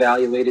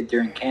reevaluated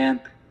during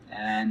camp.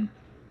 And,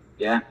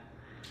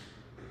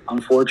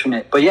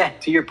 unfortunate.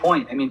 But, to your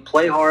point, I mean,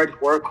 play hard,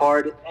 work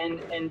hard,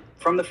 and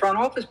from the front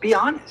office, be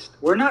honest.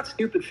 We're not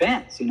stupid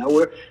fans.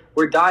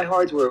 We're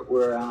diehards.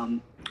 We're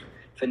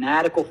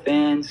fanatical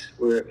fans.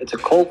 It's a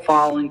cult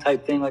following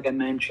type thing, like I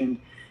mentioned.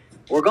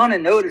 We're going to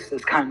notice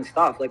this kind of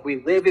stuff.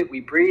 We live it, we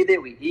breathe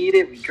it, we eat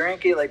it, we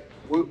drink it.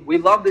 We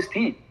love this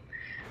team.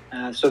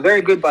 So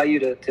very good by you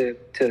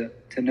to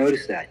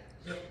notice that.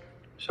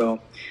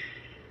 So,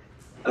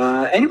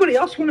 Anybody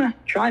else want to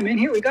chime in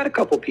here? We got a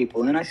couple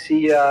people, and I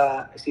see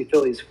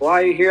Philly's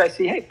Flyer here. I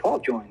see, hey, Paul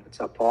joined. What's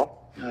up,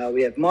 Paul?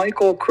 We have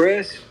Michael,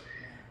 Chris,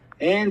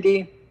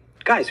 Andy.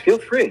 Guys, feel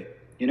free.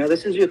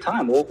 This is your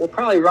time. We'll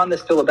probably run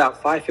this till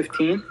about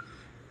 5:15.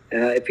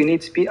 If you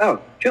need to speak,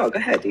 Joe, go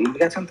ahead. You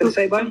got something to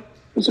say, buddy?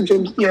 What's up,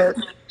 James? Yeah.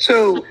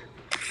 So,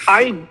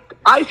 I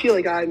feel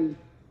like I'm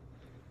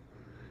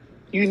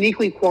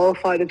uniquely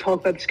qualified to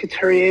talk about this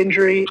Couturier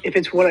injury if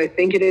it's what I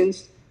think it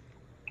is.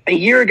 A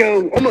year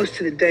ago, almost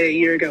to the day a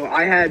year ago,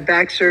 I had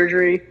back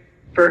surgery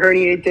for a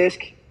herniated disc,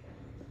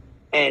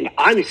 and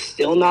I'm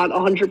still not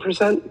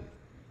 100%.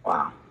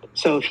 Wow.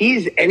 So if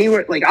he's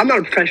anywhere, like, I'm not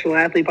a professional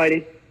athlete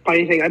by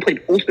anything. I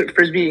played ultimate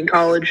frisbee in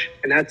college,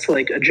 and that's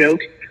like a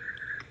joke.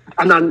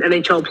 I'm not an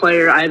NHL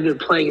player. I haven't been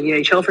playing in the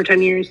NHL for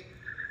 10 years.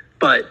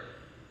 But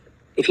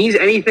if he's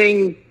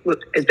anything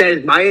as bad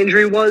as my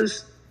injury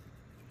was,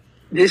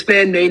 this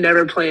man may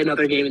never play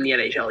another game in the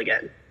NHL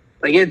again.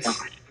 Like,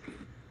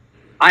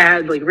 I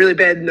had, like, really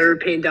bad nerve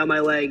pain down my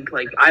leg.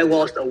 Like, I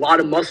lost a lot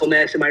of muscle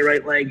mass in my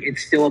right leg.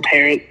 It's still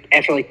apparent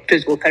after, like,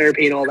 physical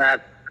therapy and all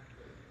that.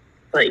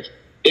 Like,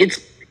 if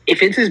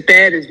it's as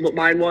bad as what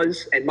mine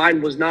was, and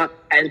mine was not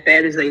as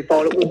bad as they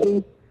thought it would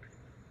be,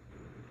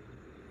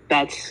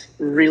 that's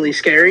really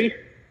scary.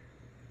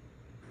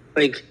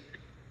 Like,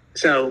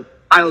 so,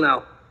 I don't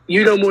know.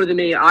 You know more than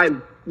me.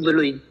 I'm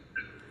literally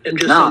am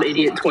just some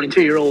idiot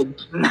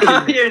 22-year-old.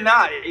 No, you're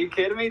not. Are you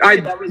kidding me?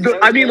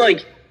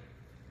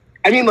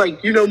 I mean,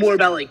 you know more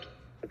about, like,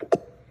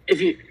 if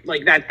you,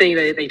 like, that thing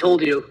that they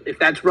told you, if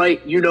that's right,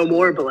 you know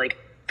more. But, like,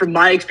 from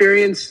my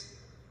experience,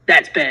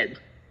 that's bad.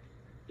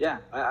 Yeah.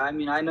 I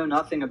mean, I know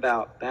nothing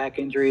about back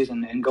injuries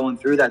and going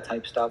through that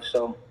type stuff.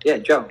 So, yeah,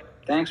 Joe,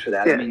 thanks for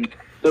that. Yeah. I mean,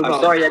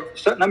 I'm sorry.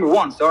 Number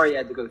one, sorry you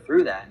had to go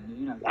through that.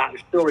 And, you're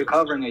still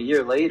recovering a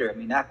year later. I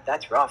mean,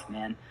 that's rough,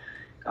 man.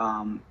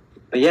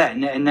 But yeah,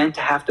 and then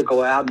to have to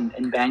go out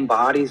and bang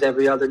bodies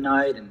every other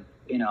night and,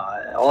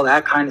 all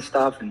that kind of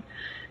stuff. And,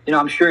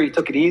 I'm sure you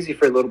took it easy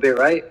for a little bit,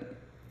 right?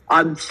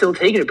 I'm still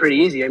taking it pretty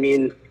easy. I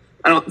mean,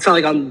 it's not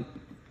like I'm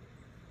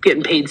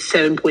getting paid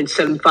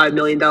 $7.75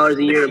 million a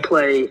year to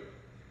play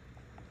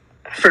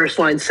first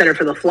line center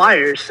for the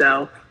Flyers.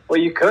 So,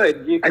 well, you could.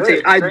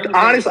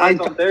 Honestly,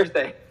 on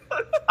Thursday.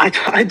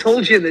 I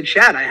told you in the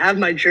chat, I have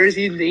my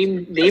jersey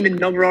name and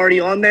number already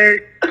on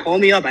there. Call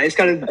me up. I just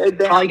gotta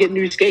probably get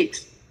new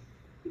skates.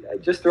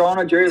 Just throw on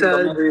a jersey.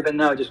 I'll never even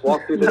know. Just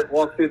walk through the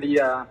board.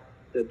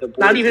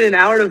 Not even an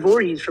hour to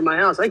Voorhees from my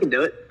house. I can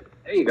do it.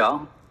 There you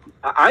go.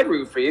 I'd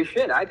root for you.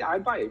 Shit,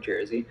 I'd buy a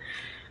jersey.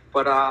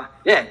 But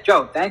yeah,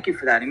 Joe, thank you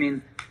for that. I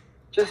mean,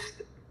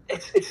 just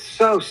it's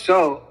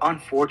so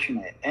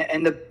unfortunate,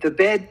 and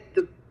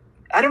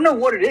I don't know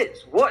what it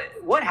is.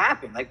 What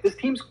happened? Like, this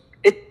team's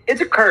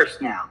it's a curse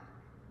now,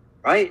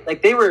 right?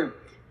 Like,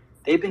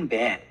 they've been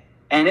bad,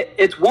 and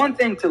it's one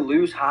thing to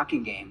lose hockey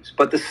games,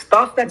 but the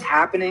stuff that's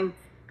happening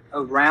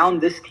around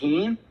this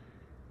team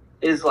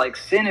is like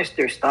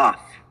sinister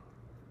stuff,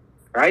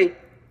 right?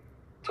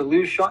 To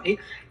lose Sean,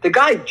 the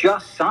guy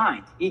just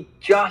signed. He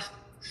just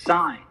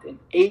signed an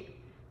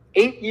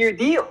eight-year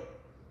deal,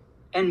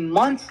 and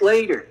months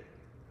later,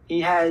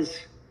 he has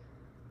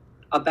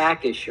a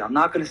back issue. I'm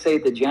not going to say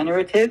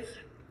degenerative,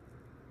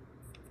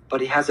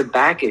 but he has a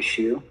back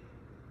issue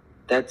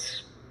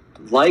that's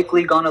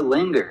likely going to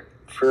linger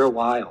for a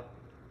while.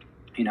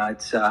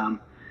 It's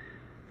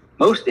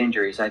most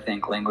injuries, I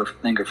think,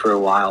 linger for a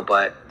while,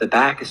 but the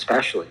back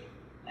especially.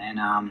 And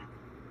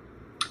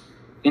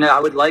I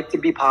would like to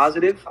be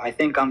positive. I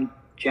think I'm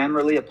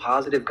generally a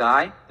positive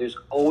guy. There's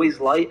always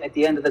light at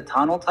the end of the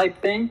tunnel type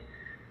thing.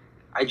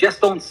 I just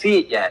don't see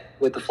it yet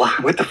with the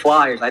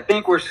Flyers. I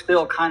think we're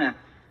still kind of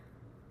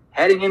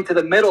heading into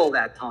the middle of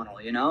that tunnel.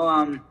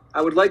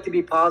 I would like to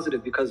be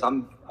positive because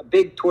I'm a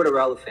big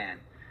Tortorella fan.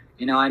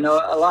 I know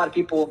a lot of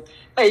people.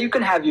 Hey, you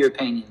can have your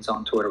opinions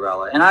on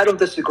Tortorella, and I don't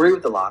disagree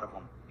with a lot of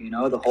them.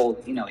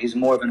 He's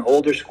more of an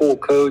older school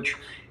coach.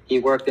 He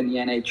worked in the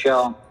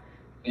NHL.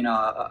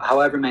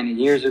 However many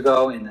years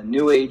ago in the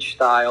new age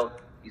style,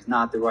 he's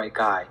not the right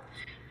guy.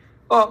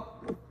 Well,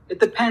 it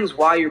depends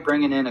why you're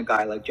bringing in a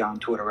guy like John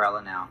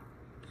Tortorella now.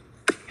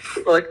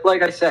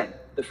 Like I said,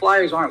 the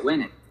Flyers aren't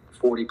winning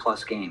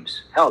 40-plus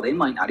games. Hell, they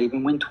might not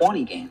even win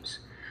 20 games,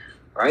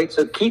 right?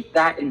 So keep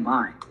that in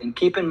mind, and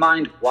keep in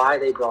mind why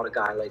they brought a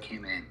guy like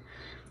him in.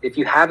 If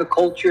you have a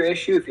culture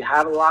issue, if you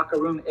have a locker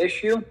room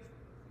issue,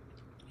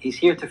 he's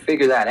here to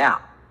figure that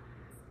out.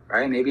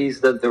 Right? Maybe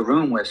he's the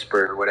room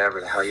whisperer or whatever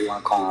the hell you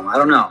want to call him. I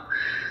don't know.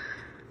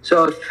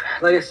 So,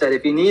 like I said,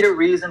 if you need a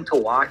reason to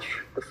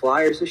watch the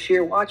Flyers this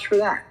year, watch for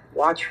that.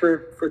 Watch for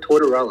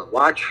Tortorella.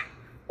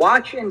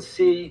 Watch and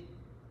see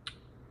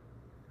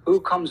who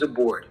comes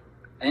aboard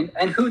and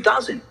who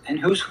doesn't, and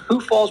who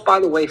falls by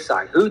the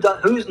wayside,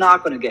 who's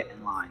not going to get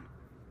in line,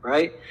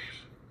 right?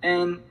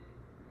 And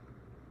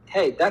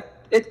hey,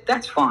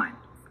 that's fine.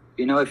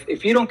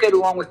 If you don't get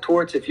along with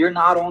Torts, if you're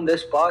not on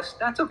this bus,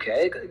 that's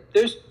okay.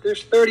 There's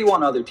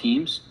 31 other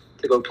teams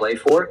to go play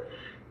for,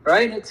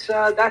 right? It's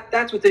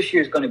that's what this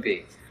year is going to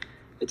be.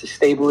 It's a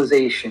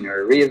stabilization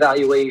or a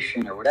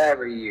reevaluation or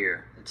whatever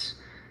year.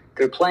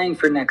 they're playing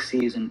for next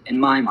season. In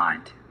my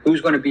mind, who's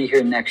going to be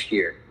here next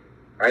year,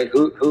 right?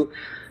 Who?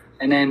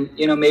 And then,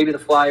 maybe the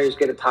Flyers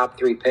get a top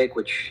 3 pick,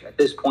 which at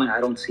this point I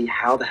don't see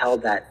how the hell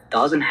that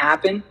doesn't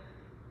happen.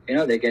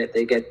 They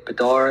get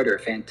Bedard or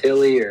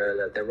Fantilli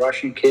or the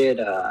Russian kid,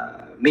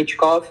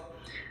 Michkov,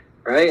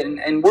 right?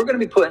 And we're going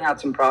to be putting out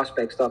some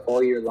prospect stuff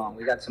all year long.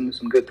 We got some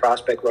good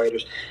prospect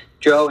writers.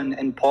 Joe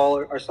and Paul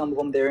are some of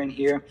them. They're in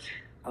here.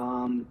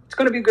 It's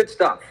going to be good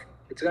stuff.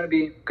 It's going to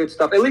be good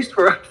stuff, at least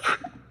for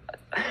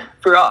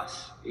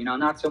us,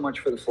 not so much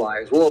for the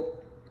Flyers. Well,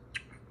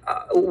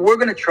 we're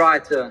going to try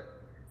to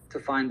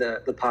find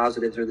the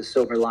positives or the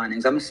silver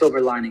linings. I'm a silver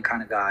lining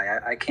kind of guy.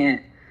 I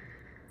can't.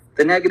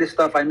 The negative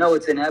stuff, I know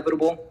it's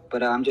inevitable,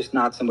 but I'm just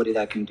not somebody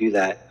that can do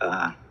that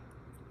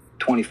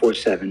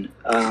 24/7.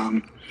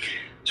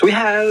 So we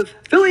have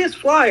Phileas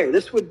Flyer.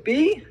 This would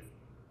be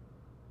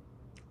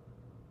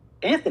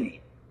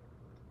Anthony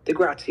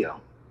DeGrazio.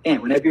 And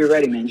whenever you're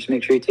ready, man, just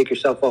make sure you take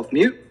yourself off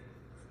mute.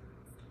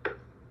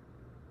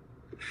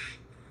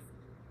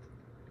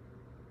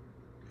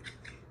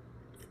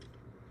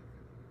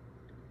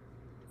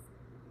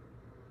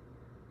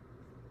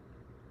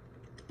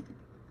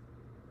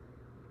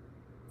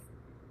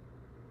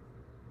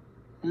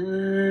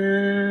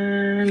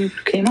 And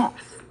came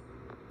off.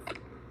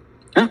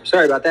 Oh,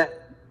 sorry about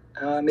that.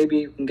 Maybe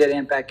you can get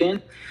Ant back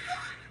in.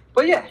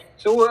 But yeah,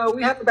 so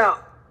we have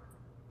about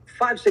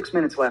 5-6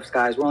 minutes left,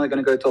 guys. We're only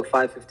going to go till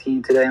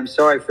 5:15 today. I'm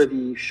sorry for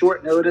the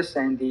short notice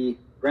and the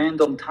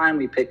random time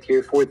we picked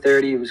here,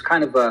 4:30. It was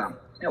kind of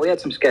we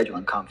had some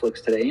scheduling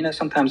conflicts today.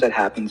 Sometimes that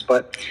happens.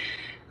 But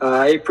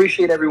I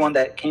appreciate everyone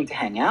that came to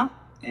hang out,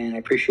 and I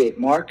appreciate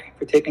Mark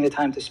for taking the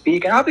time to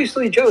speak, and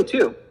obviously Joe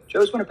too.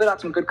 Joe's going to put out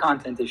some good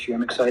content this year.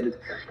 I'm excited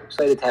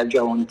to have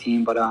Joe on the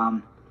team. But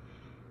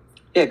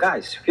yeah,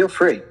 guys, feel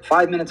free.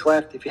 5 minutes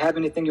left. If you have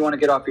anything you want to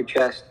get off your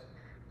chest,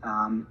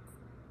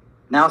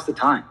 now's the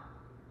time.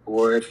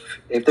 Or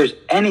if there's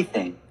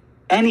anything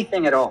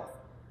at all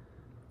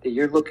that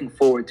you're looking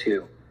forward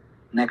to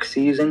next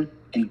season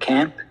in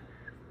camp,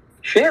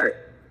 share it.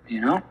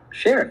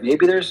 Share it.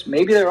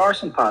 Maybe there are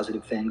some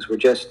positive things we're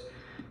just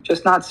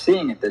not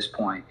seeing at this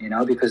point.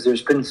 Because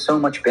there's been so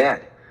much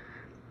bad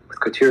with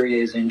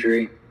Couturier's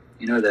injury.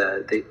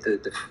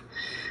 The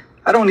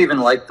I don't even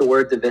like the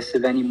word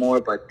divisive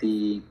anymore, but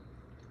the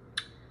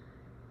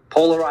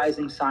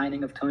polarizing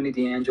signing of Tony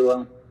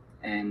DeAngelo,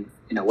 and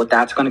what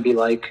that's going to be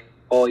like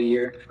all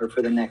year or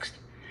for the next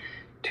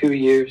 2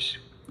 years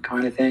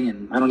kind of thing.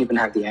 And I don't even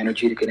have the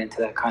energy to get into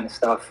that kind of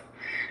stuff.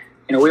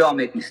 We all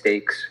make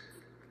mistakes.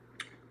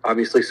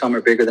 Obviously, some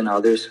are bigger than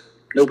others.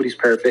 Nobody's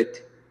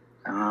perfect.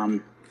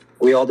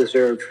 We all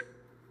deserve,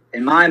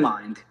 in my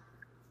mind,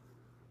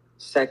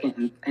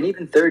 second and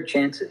even third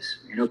chances.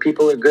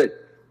 People are good.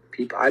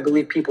 I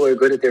believe people are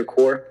good at their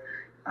core.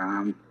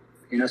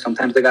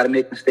 Sometimes they got to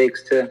make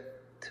mistakes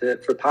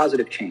for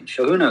positive change.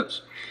 So who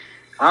knows?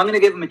 I'm going to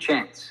give them a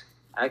chance.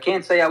 I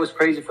can't say I was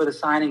crazy for the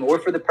signing or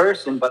for the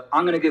person, but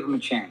I'm going to give them a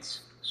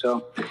chance.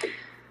 So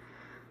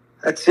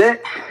that's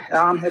it.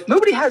 If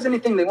nobody has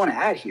anything they want to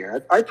add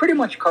here, I pretty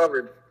much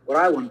covered what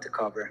I wanted to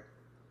cover.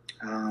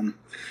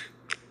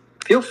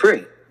 Feel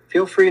free.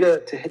 Feel free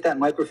to hit that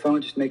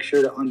microphone. Just make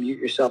sure to unmute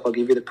yourself. I'll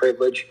give you the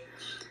privilege.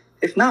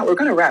 If not, we're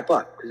going to wrap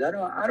up because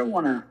I don't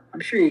want to. I'm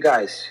sure you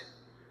guys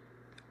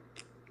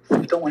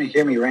don't want to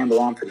hear me ramble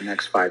on for the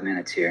next 5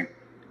 minutes here.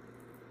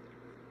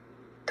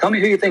 Tell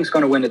me who you think is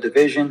going to win the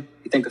division.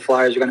 You think the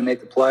Flyers are going to make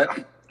the play?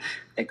 I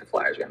think the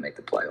Flyers are going to make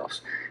the playoffs.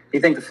 You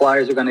think the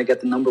Flyers are going to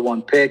get the number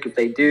 1 pick? If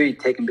they do, you're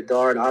taking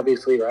Bedard,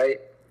 obviously, right?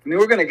 I mean,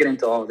 we're going to get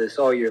into all of this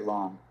all year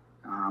long.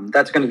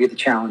 That's going to be the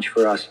challenge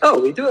for us.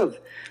 Oh, we do have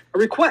a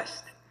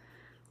request.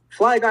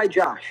 Fly Guy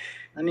Josh.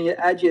 Let me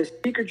add you as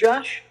speaker,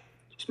 Josh.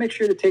 Just make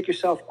sure to take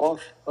yourself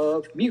off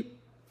of mute.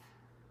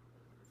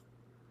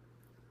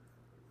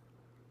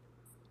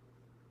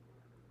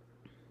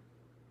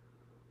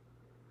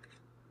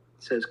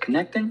 It says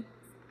connecting.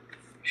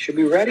 Should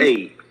be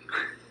ready. Hey,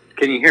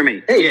 can you hear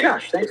me? Hey, yeah.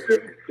 Josh, thanks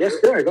for. Yes,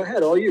 sir. Go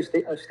ahead. All you.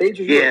 Stage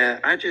is yours. Yeah,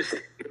 I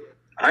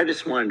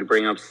just wanted to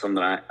bring up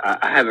something I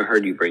haven't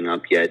heard you bring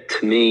up yet.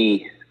 To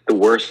me, the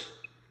worst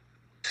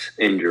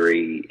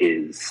injury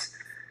is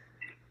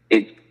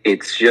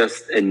it's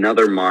just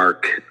another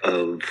mark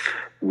of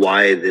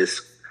why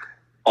this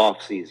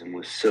offseason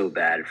was so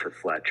bad for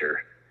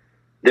Fletcher.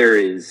 There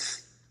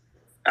is,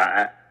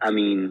 I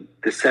mean,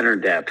 the center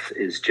depth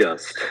is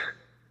just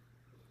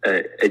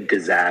a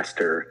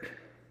disaster,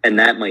 and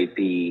that might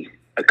be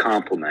a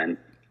compliment.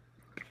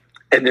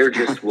 And there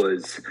just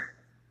was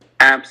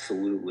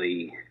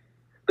absolutely,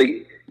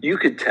 like, you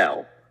could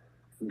tell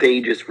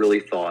they just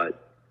really thought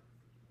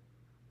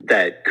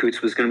that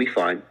Coots was going to be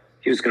fine.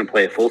 He was going to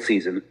play a full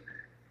season,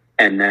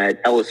 and that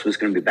Ellis was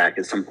going to be back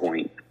at some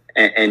point.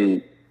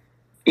 And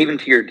even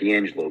to your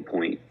DeAngelo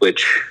point,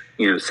 which,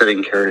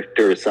 setting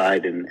character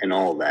aside and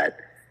all of that,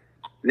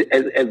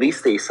 at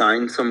least they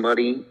signed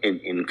somebody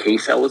in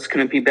case Ellis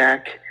couldn't be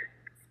back.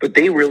 But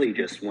they really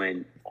just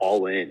went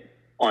all in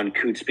on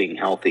Coots being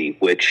healthy,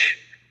 which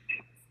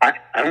I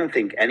don't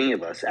think any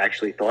of us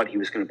actually thought he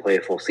was going to play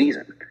a full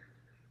season.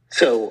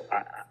 So,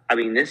 I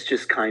mean, this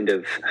just kind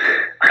of,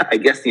 I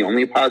guess the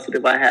only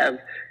positive I have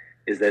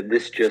is that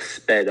this just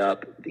sped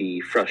up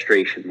the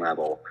frustration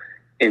level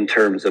in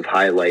terms of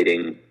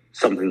highlighting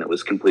something that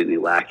was completely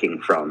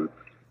lacking from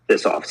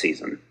this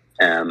offseason.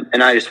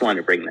 And I just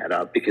wanted to bring that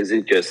up because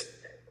it just,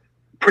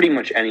 pretty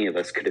much any of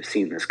us could have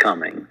seen this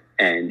coming.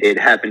 And it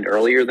happened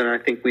earlier than I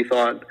think we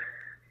thought.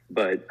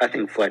 But I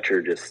think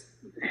Fletcher just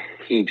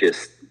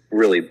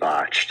really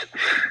botched.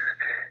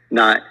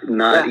 Not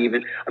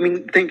even, I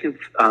mean, think of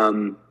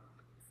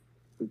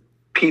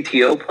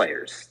PTO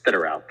players that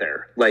are out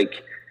there.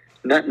 Like,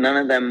 none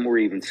of them were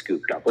even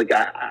scooped up. Like,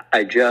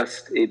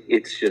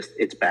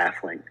 it's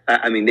baffling.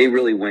 I mean, they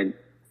really went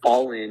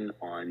all in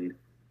on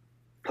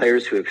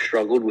players who have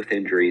struggled with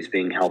injuries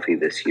being healthy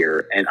this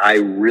year. And I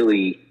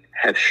really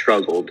have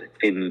struggled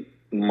in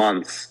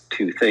months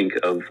to think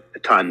of a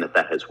time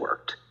that has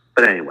worked.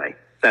 But anyway,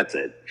 that's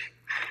it.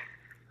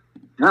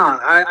 No,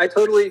 I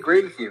totally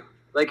agree with you.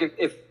 Like,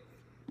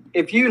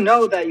 if you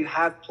know that you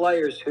have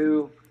players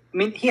who, I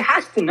mean, he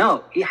has to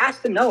know,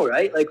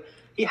 right? Like,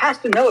 he has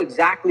to know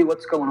exactly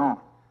what's going on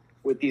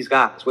with these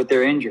guys, with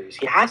their injuries.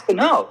 He has to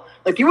know.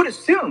 Like, you would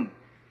assume,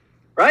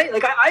 right?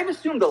 Like, I've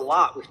assumed a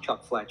lot with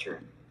Chuck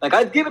Fletcher. Like,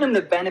 I've given him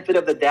the benefit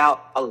of the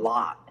doubt a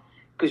lot.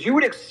 Because you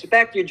would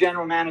expect your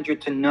general manager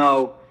to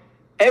know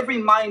every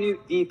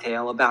minute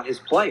detail about his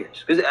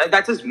players. Because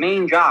that's his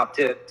main job,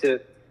 to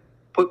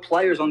put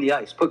players on the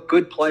ice, put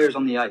good players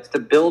on the ice, to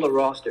build a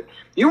roster.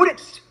 You would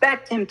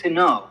expect him to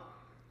know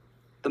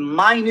the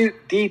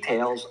minute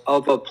details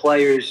of a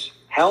player's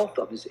health,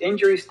 of his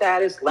injury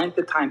status, length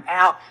of time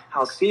out,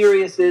 how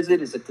serious is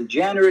it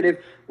degenerative,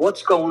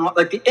 what's going on,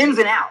 like the ins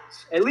and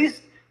outs. At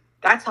least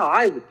that's how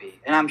I would be.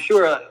 And I'm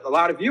sure a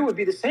lot of you would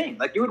be the same.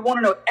 Like, you would want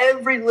to know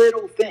every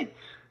little thing.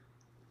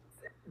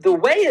 The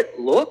way it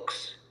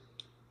looks,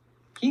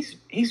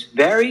 he's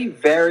very,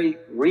 very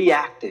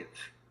reactive.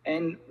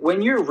 And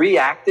when you're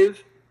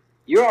reactive,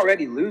 you're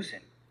already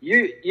losing.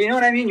 You know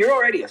what I mean? You're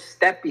already a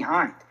step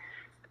behind.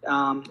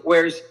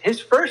 Whereas his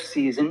first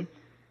season,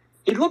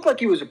 he looked like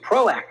he was a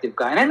proactive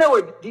guy. And I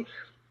know,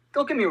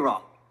 don't get me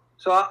wrong.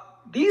 So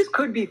these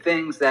could be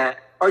things that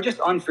are just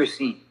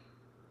unforeseen,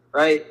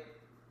 right?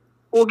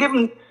 We'll give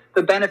him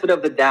the benefit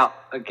of the doubt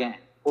again.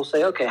 We'll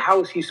say, okay, how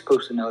was he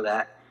supposed to know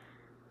that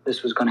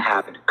this was going to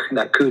happen,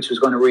 that Coots was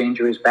going to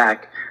re-injure his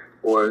back,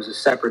 or it was a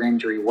separate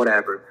injury,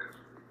 whatever.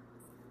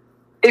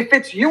 If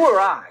it's you or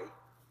I,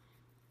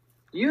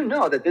 you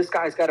know that this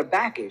guy's got a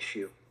back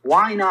issue.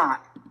 Why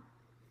not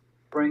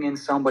bring in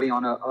somebody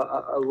on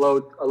a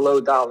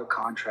low dollar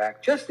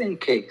contract just in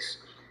case?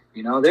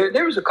 You know,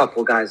 there was a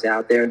couple of guys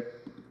out there.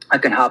 I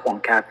can hop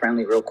on Cap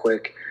Friendly real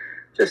quick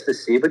just to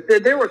see, but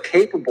there were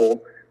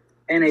capable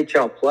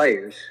NHL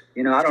players.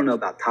 You know, I don't know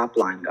about top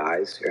line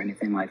guys or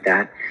anything like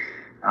that.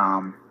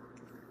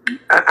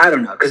 I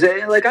don't know, because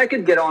like, I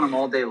could get on him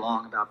all day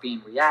long about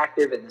being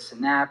reactive and this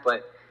and that,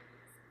 but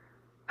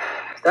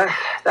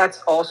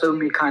that's also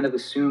me kind of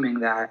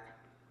assuming that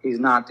he's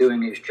not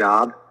doing his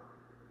job.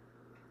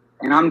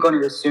 And I'm going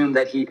to assume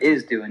that he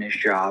is doing his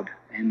job,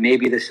 and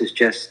maybe this is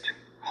just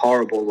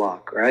horrible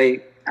luck,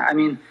 right? I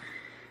mean,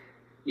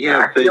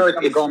 yeah, I feel like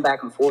I'm going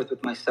back and forth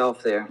with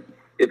myself there.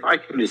 If I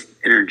can just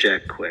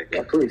interject quick.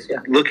 Yeah, please,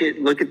 yeah. Look at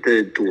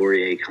the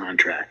Delorier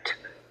contract.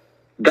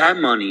 That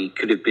money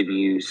could have been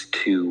used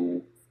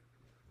to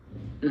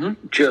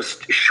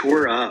just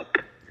shore up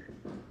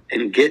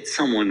and get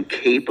someone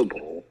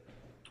capable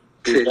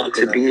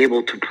to be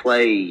able to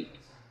play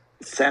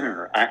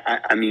center.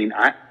 I mean,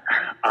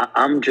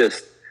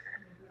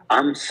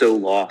 I'm so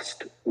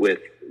lost with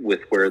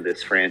where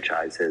this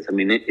franchise is. I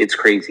mean, it's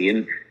crazy.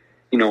 And,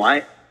 you know,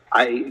 I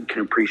can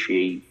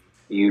appreciate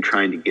you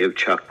trying to give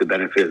Chuck the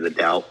benefit of the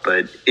doubt,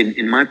 but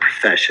in my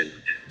profession,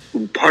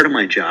 part of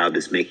my job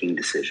is making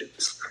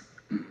decisions.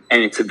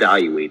 And it's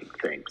evaluating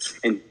things.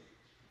 And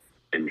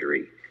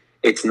injury.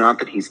 It's not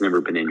that he's never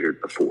been injured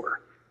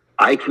before.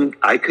 I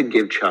could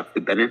give Chuck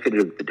the benefit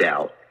of the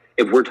doubt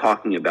if we're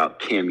talking about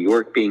Cam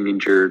York being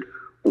injured,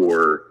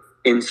 or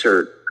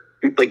insert,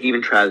 like,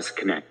 even Travis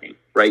Konechny,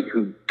 right,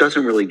 who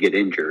doesn't really get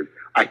injured.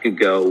 I could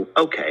go,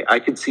 okay, I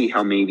could see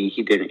how maybe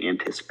he didn't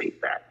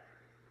anticipate that.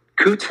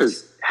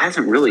 Coots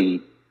hasn't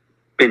really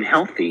been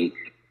healthy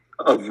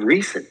of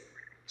recent.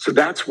 So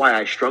that's why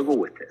I struggle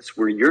with this,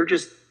 where you're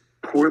just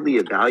poorly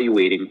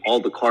evaluating all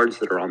the cards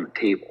that are on the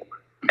table.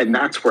 And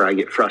that's where I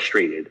get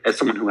frustrated as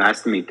someone who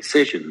has to make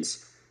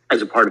decisions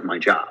as a part of my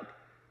job.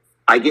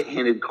 I get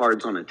handed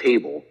cards on a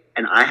table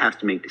and I have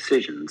to make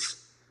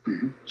decisions.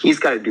 He's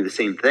got to do the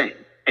same thing.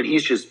 And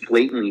he's just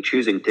blatantly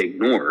choosing to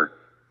ignore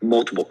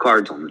multiple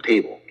cards on the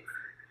table.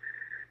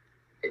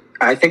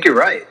 I think you're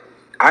right.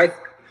 I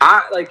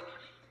like,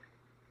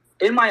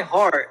 in my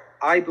heart,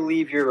 I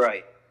believe you're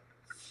right.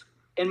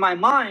 In my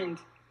mind,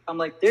 I'm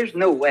like, there's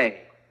no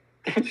way.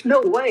 There's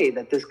no way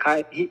that this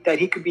guy that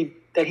he could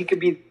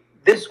be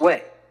this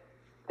way.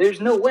 There's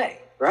no way,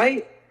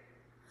 right?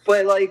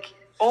 But like,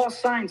 all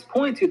signs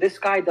point to this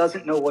guy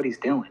doesn't know what he's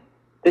doing.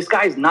 This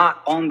guy's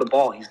not on the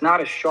ball. He's not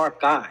a sharp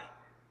guy,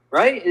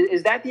 right?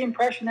 Is that the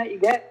impression that you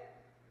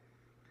get?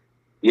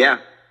 Yeah,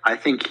 I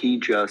think he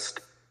just.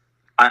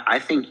 I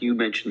think you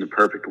mentioned the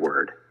perfect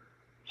word.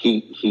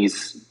 He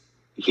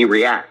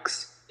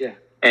reacts. Yeah.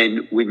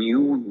 And when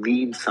you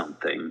lead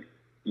something,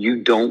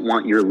 you don't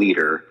want your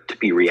leader to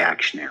be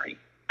reactionary.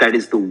 That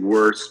is the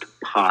worst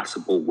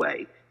possible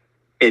way.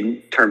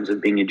 In terms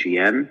of being a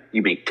GM,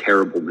 you make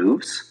terrible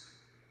moves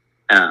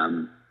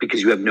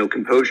because you have no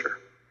composure.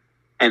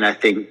 And I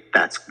think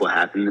that's what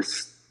happened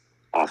this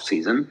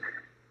offseason.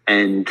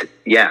 And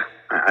yeah,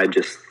 I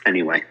just,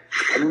 anyway.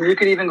 I mean, you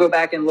could even go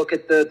back and look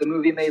at the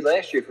movie he made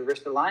last year for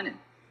Ristolainen,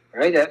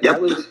 right?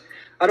 That was,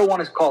 I don't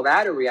want to call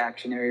that a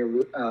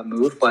reactionary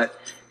move, but,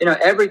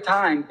 every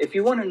time, if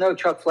you want to know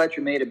Chuck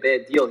Fletcher made a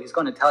bad deal, he's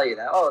going to tell you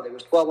that, there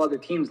was 12 other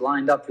teams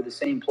lined up for the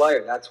same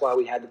player. That's why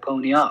we had to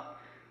pony up,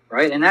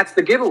 right? And that's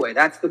the giveaway.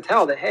 That's the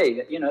tell that,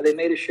 hey, they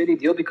made a shitty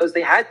deal because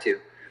they had to,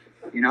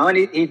 and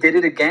he did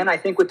it again, I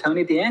think, with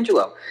Tony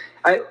DeAngelo.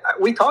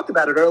 We talked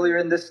about it earlier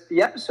in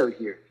the episode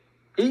here.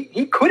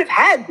 He could have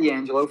had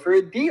DeAngelo for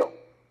a deal,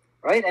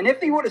 right? And if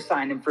he would have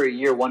signed him for a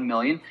year, $1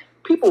 million,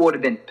 people would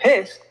have been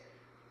pissed,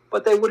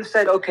 but they would have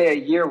said, okay, a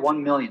year,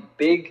 $1 million,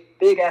 big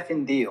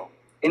effing deal.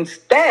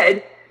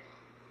 Instead,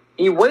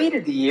 he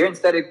waited the year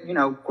instead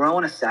of,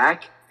 growing a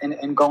sack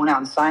and going out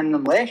and signing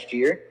them last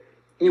year.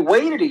 He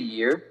waited a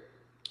year,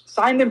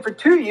 signed him for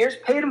 2 years,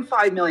 paid him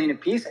 $5 million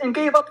apiece, and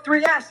gave up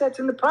 3 assets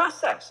in the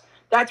process.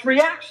 That's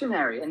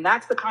reactionary, and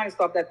that's the kind of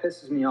stuff that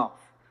pisses me off.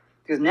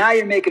 Because now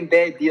you're making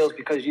bad deals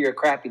because you're a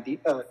crappy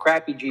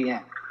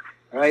GM,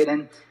 right?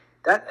 And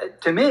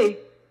that, to me,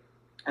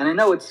 and I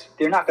know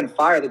they're not going to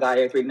fire the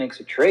guy after he makes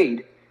a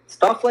trade.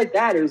 Stuff like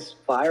that is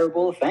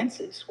fireable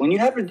offenses. When you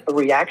have a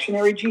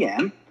reactionary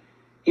GM,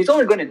 he's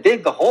only going to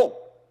dig the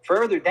hole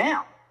further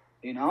down,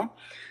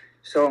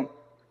 So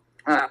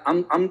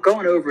I'm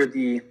going over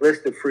the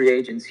list of free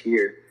agents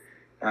here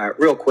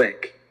real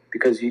quick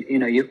because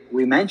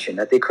we mentioned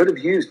that they could have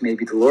used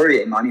maybe the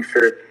Laurier money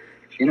for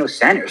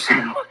centers,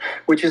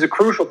 which is a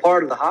crucial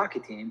part of the hockey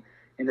team.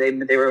 And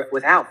they were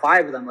without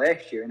 5 of them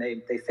last year, and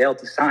they failed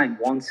to sign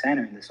 1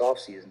 center in this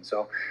offseason.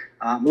 So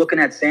I'm looking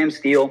at Sam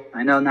Steele.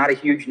 I know not a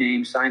huge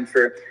name, signed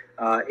for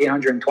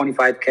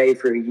 $825K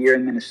for a year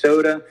in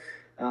Minnesota.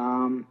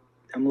 I'm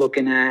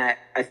looking at,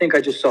 I think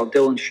I just saw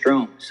Dylan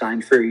Strome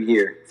signed for a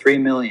year,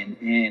 $3 million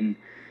in,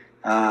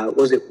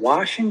 was it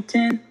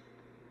Washington?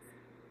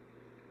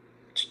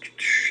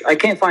 I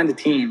can't find the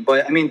team,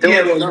 but I mean,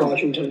 Dylan it was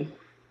Washington.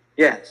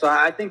 Yeah, so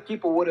I think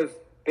people would have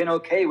been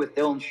okay with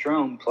Dylan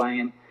Strome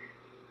playing.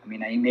 I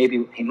mean,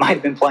 he might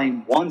have been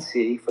playing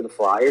 1C for the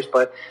Flyers,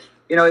 but,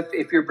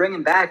 if you're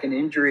bringing back an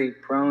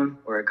injury-prone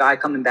or a guy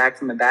coming back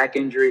from a back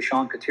injury,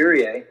 Sean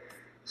Couturier,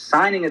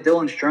 signing a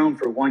Dylan Strome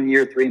for 1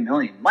 year, $3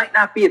 million might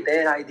not be a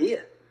bad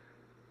idea.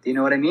 Do you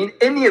know what I mean?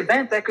 In the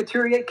event that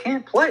Couturier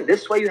can't play,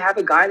 this way you have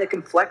a guy that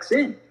can flex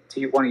in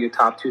to one of your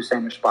top 2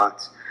 center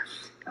spots.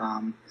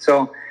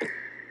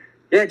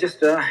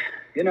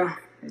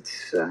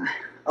 It's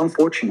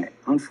unfortunate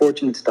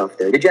stuff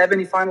there. Did you have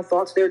any final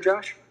thoughts there,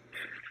 Josh?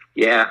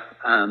 Yeah.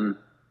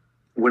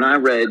 When I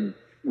read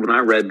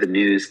the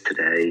news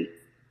today,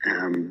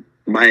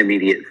 my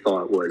immediate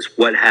thought was,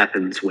 what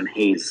happens when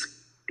Hayes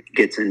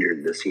gets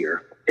injured this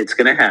year? It's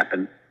going to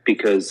happen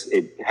because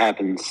it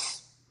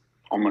happens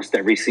almost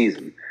every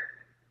season.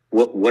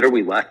 What are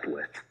we left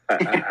with?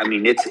 I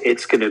mean,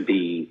 it's going to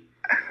be,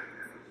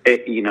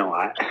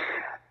 anyway,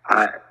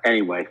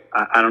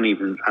 I don't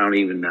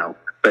even know.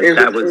 But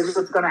here's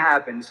what's going to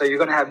happen. So you're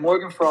going to have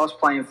Morgan Frost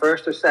playing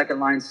first or second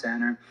line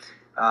center.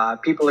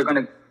 People are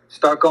going to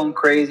start going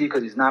crazy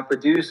because he's not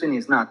producing.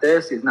 He's not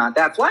this. He's not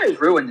that. Flyers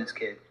ruined this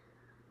kid.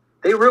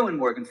 They ruined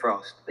Morgan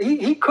Frost.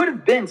 He could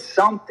have been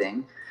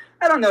something.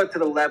 I don't know to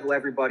the level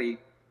everybody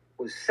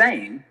was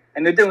saying,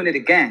 and they're doing it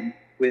again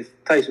with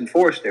Tyson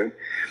Forster.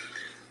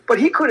 But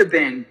he could have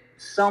been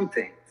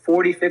something.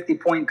 40,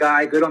 50-point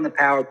guy, good on the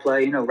power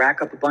play,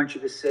 rack up a bunch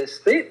of assists.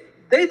 They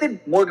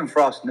did Morgan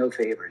Frost no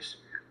favors.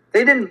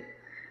 They didn't.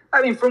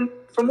 I mean, from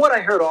what I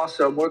heard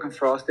also, Morgan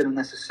Frost didn't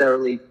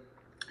necessarily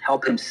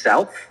help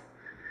himself.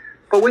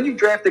 But when you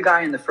draft a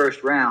guy in the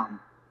first round,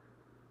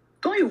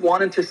 don't you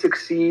want him to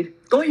succeed?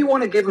 Don't you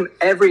want to give him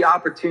every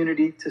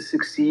opportunity to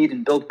succeed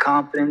and build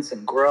confidence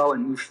and grow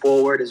and move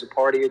forward as a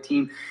part of your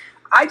team?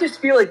 I just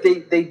feel like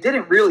they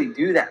didn't really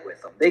do that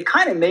with him. They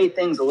kind of made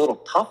things a little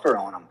tougher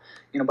on him,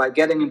 by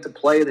getting him to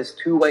play this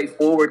two-way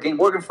forward game.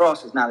 Morgan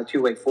Frost is not a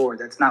two-way forward.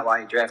 That's not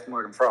why you drafted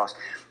Morgan Frost.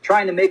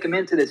 Trying to make him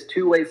into this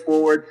two-way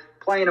forward,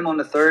 playing him on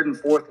the third and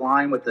fourth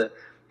line with the,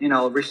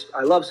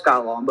 I love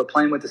Scott Laughton, but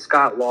playing with the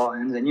Scott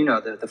Lawtons and,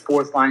 the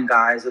fourth line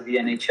guys of the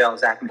NHL,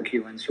 Zach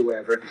McEwen's,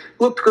 whoever.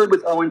 Looked good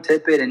with Owen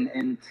Tippett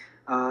and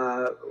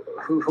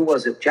who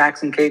was it?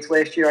 Jackson Cates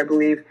last year, I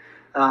believe.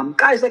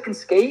 Guys that can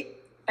skate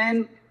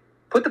and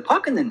put the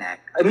puck in the net.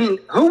 I mean,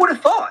 who would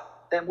have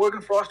thought that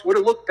Morgan Frost would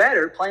have looked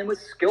better playing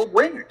with skilled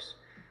wingers?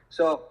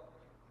 So,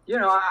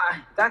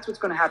 that's what's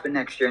going to happen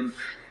next year. And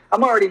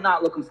I'm already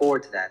not looking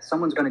forward to that.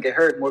 Someone's going to get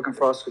hurt. Morgan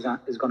Frost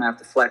is going to have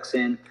to flex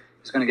in.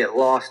 He's going to get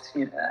lost.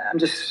 I'm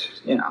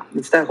just,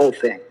 it's that whole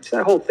thing.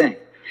 So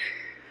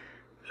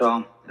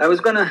I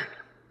was going to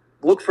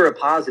look for a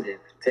positive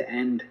to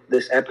end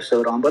this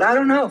episode on, but I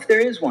don't know if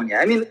there is one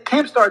yet. I mean,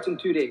 camp starts in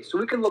 2 days, so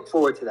we can look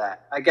forward to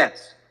that, I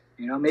guess.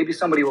 Maybe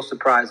somebody will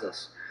surprise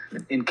us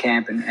in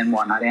camp and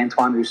whatnot.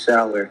 Antoine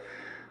Roussel or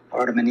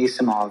Artem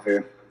Anisimov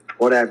or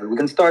whatever. We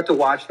can start to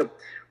watch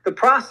the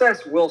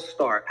process will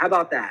start. How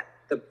about that?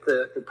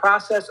 The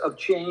process of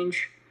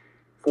change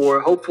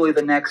for hopefully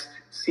the next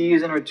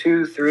season or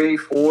 2, 3,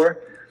 4,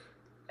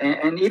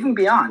 and even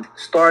beyond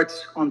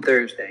starts on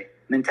Thursday.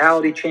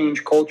 Mentality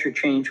change, culture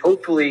change.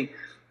 Hopefully,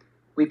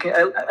 we can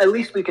at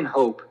least we can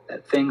hope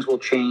that things will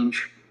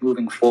change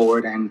moving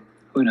forward. And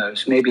who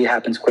knows? Maybe it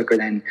happens quicker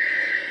than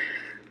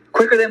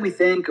we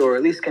think, or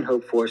at least can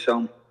hope for.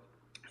 So,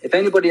 if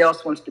anybody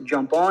else wants to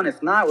jump on,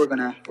 if not, we're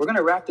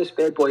gonna wrap this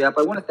bad boy up.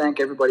 I want to thank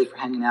everybody for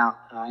hanging out.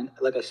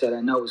 Like I said,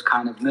 I know it was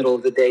kind of middle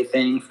of the day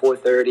thing,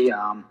 4:30.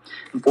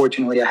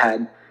 Unfortunately, I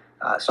had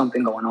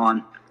something going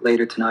on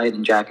later tonight,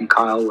 and Jack and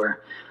Kyle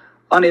were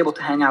unable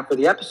to hang out for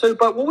the episode.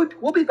 But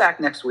we'll be back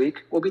next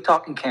week. We'll be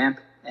talking camp,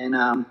 and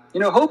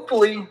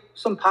hopefully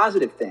some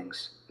positive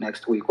things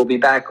next week. We'll be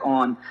back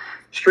on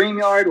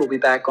StreamYard. We'll be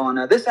back on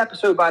this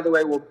episode. By the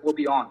way, we'll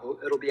be on.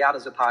 It'll be out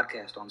as a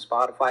podcast on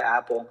Spotify,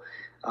 Apple.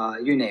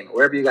 You name it,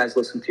 wherever you guys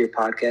listen to your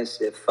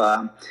podcasts.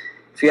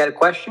 If you had a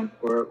question,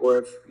 or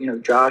if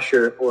Josh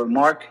or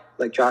Mark,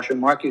 like Josh or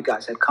Mark, you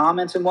guys had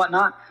comments and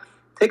whatnot,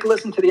 take a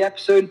listen to the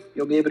episode.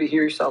 You'll be able to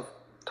hear yourself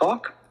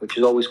talk, which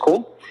is always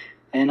cool.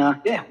 And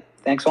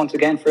thanks once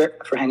again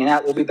for hanging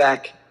out. We'll be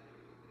back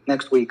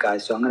next week,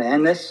 guys. So I'm going to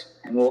end this,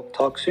 and we'll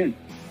talk soon.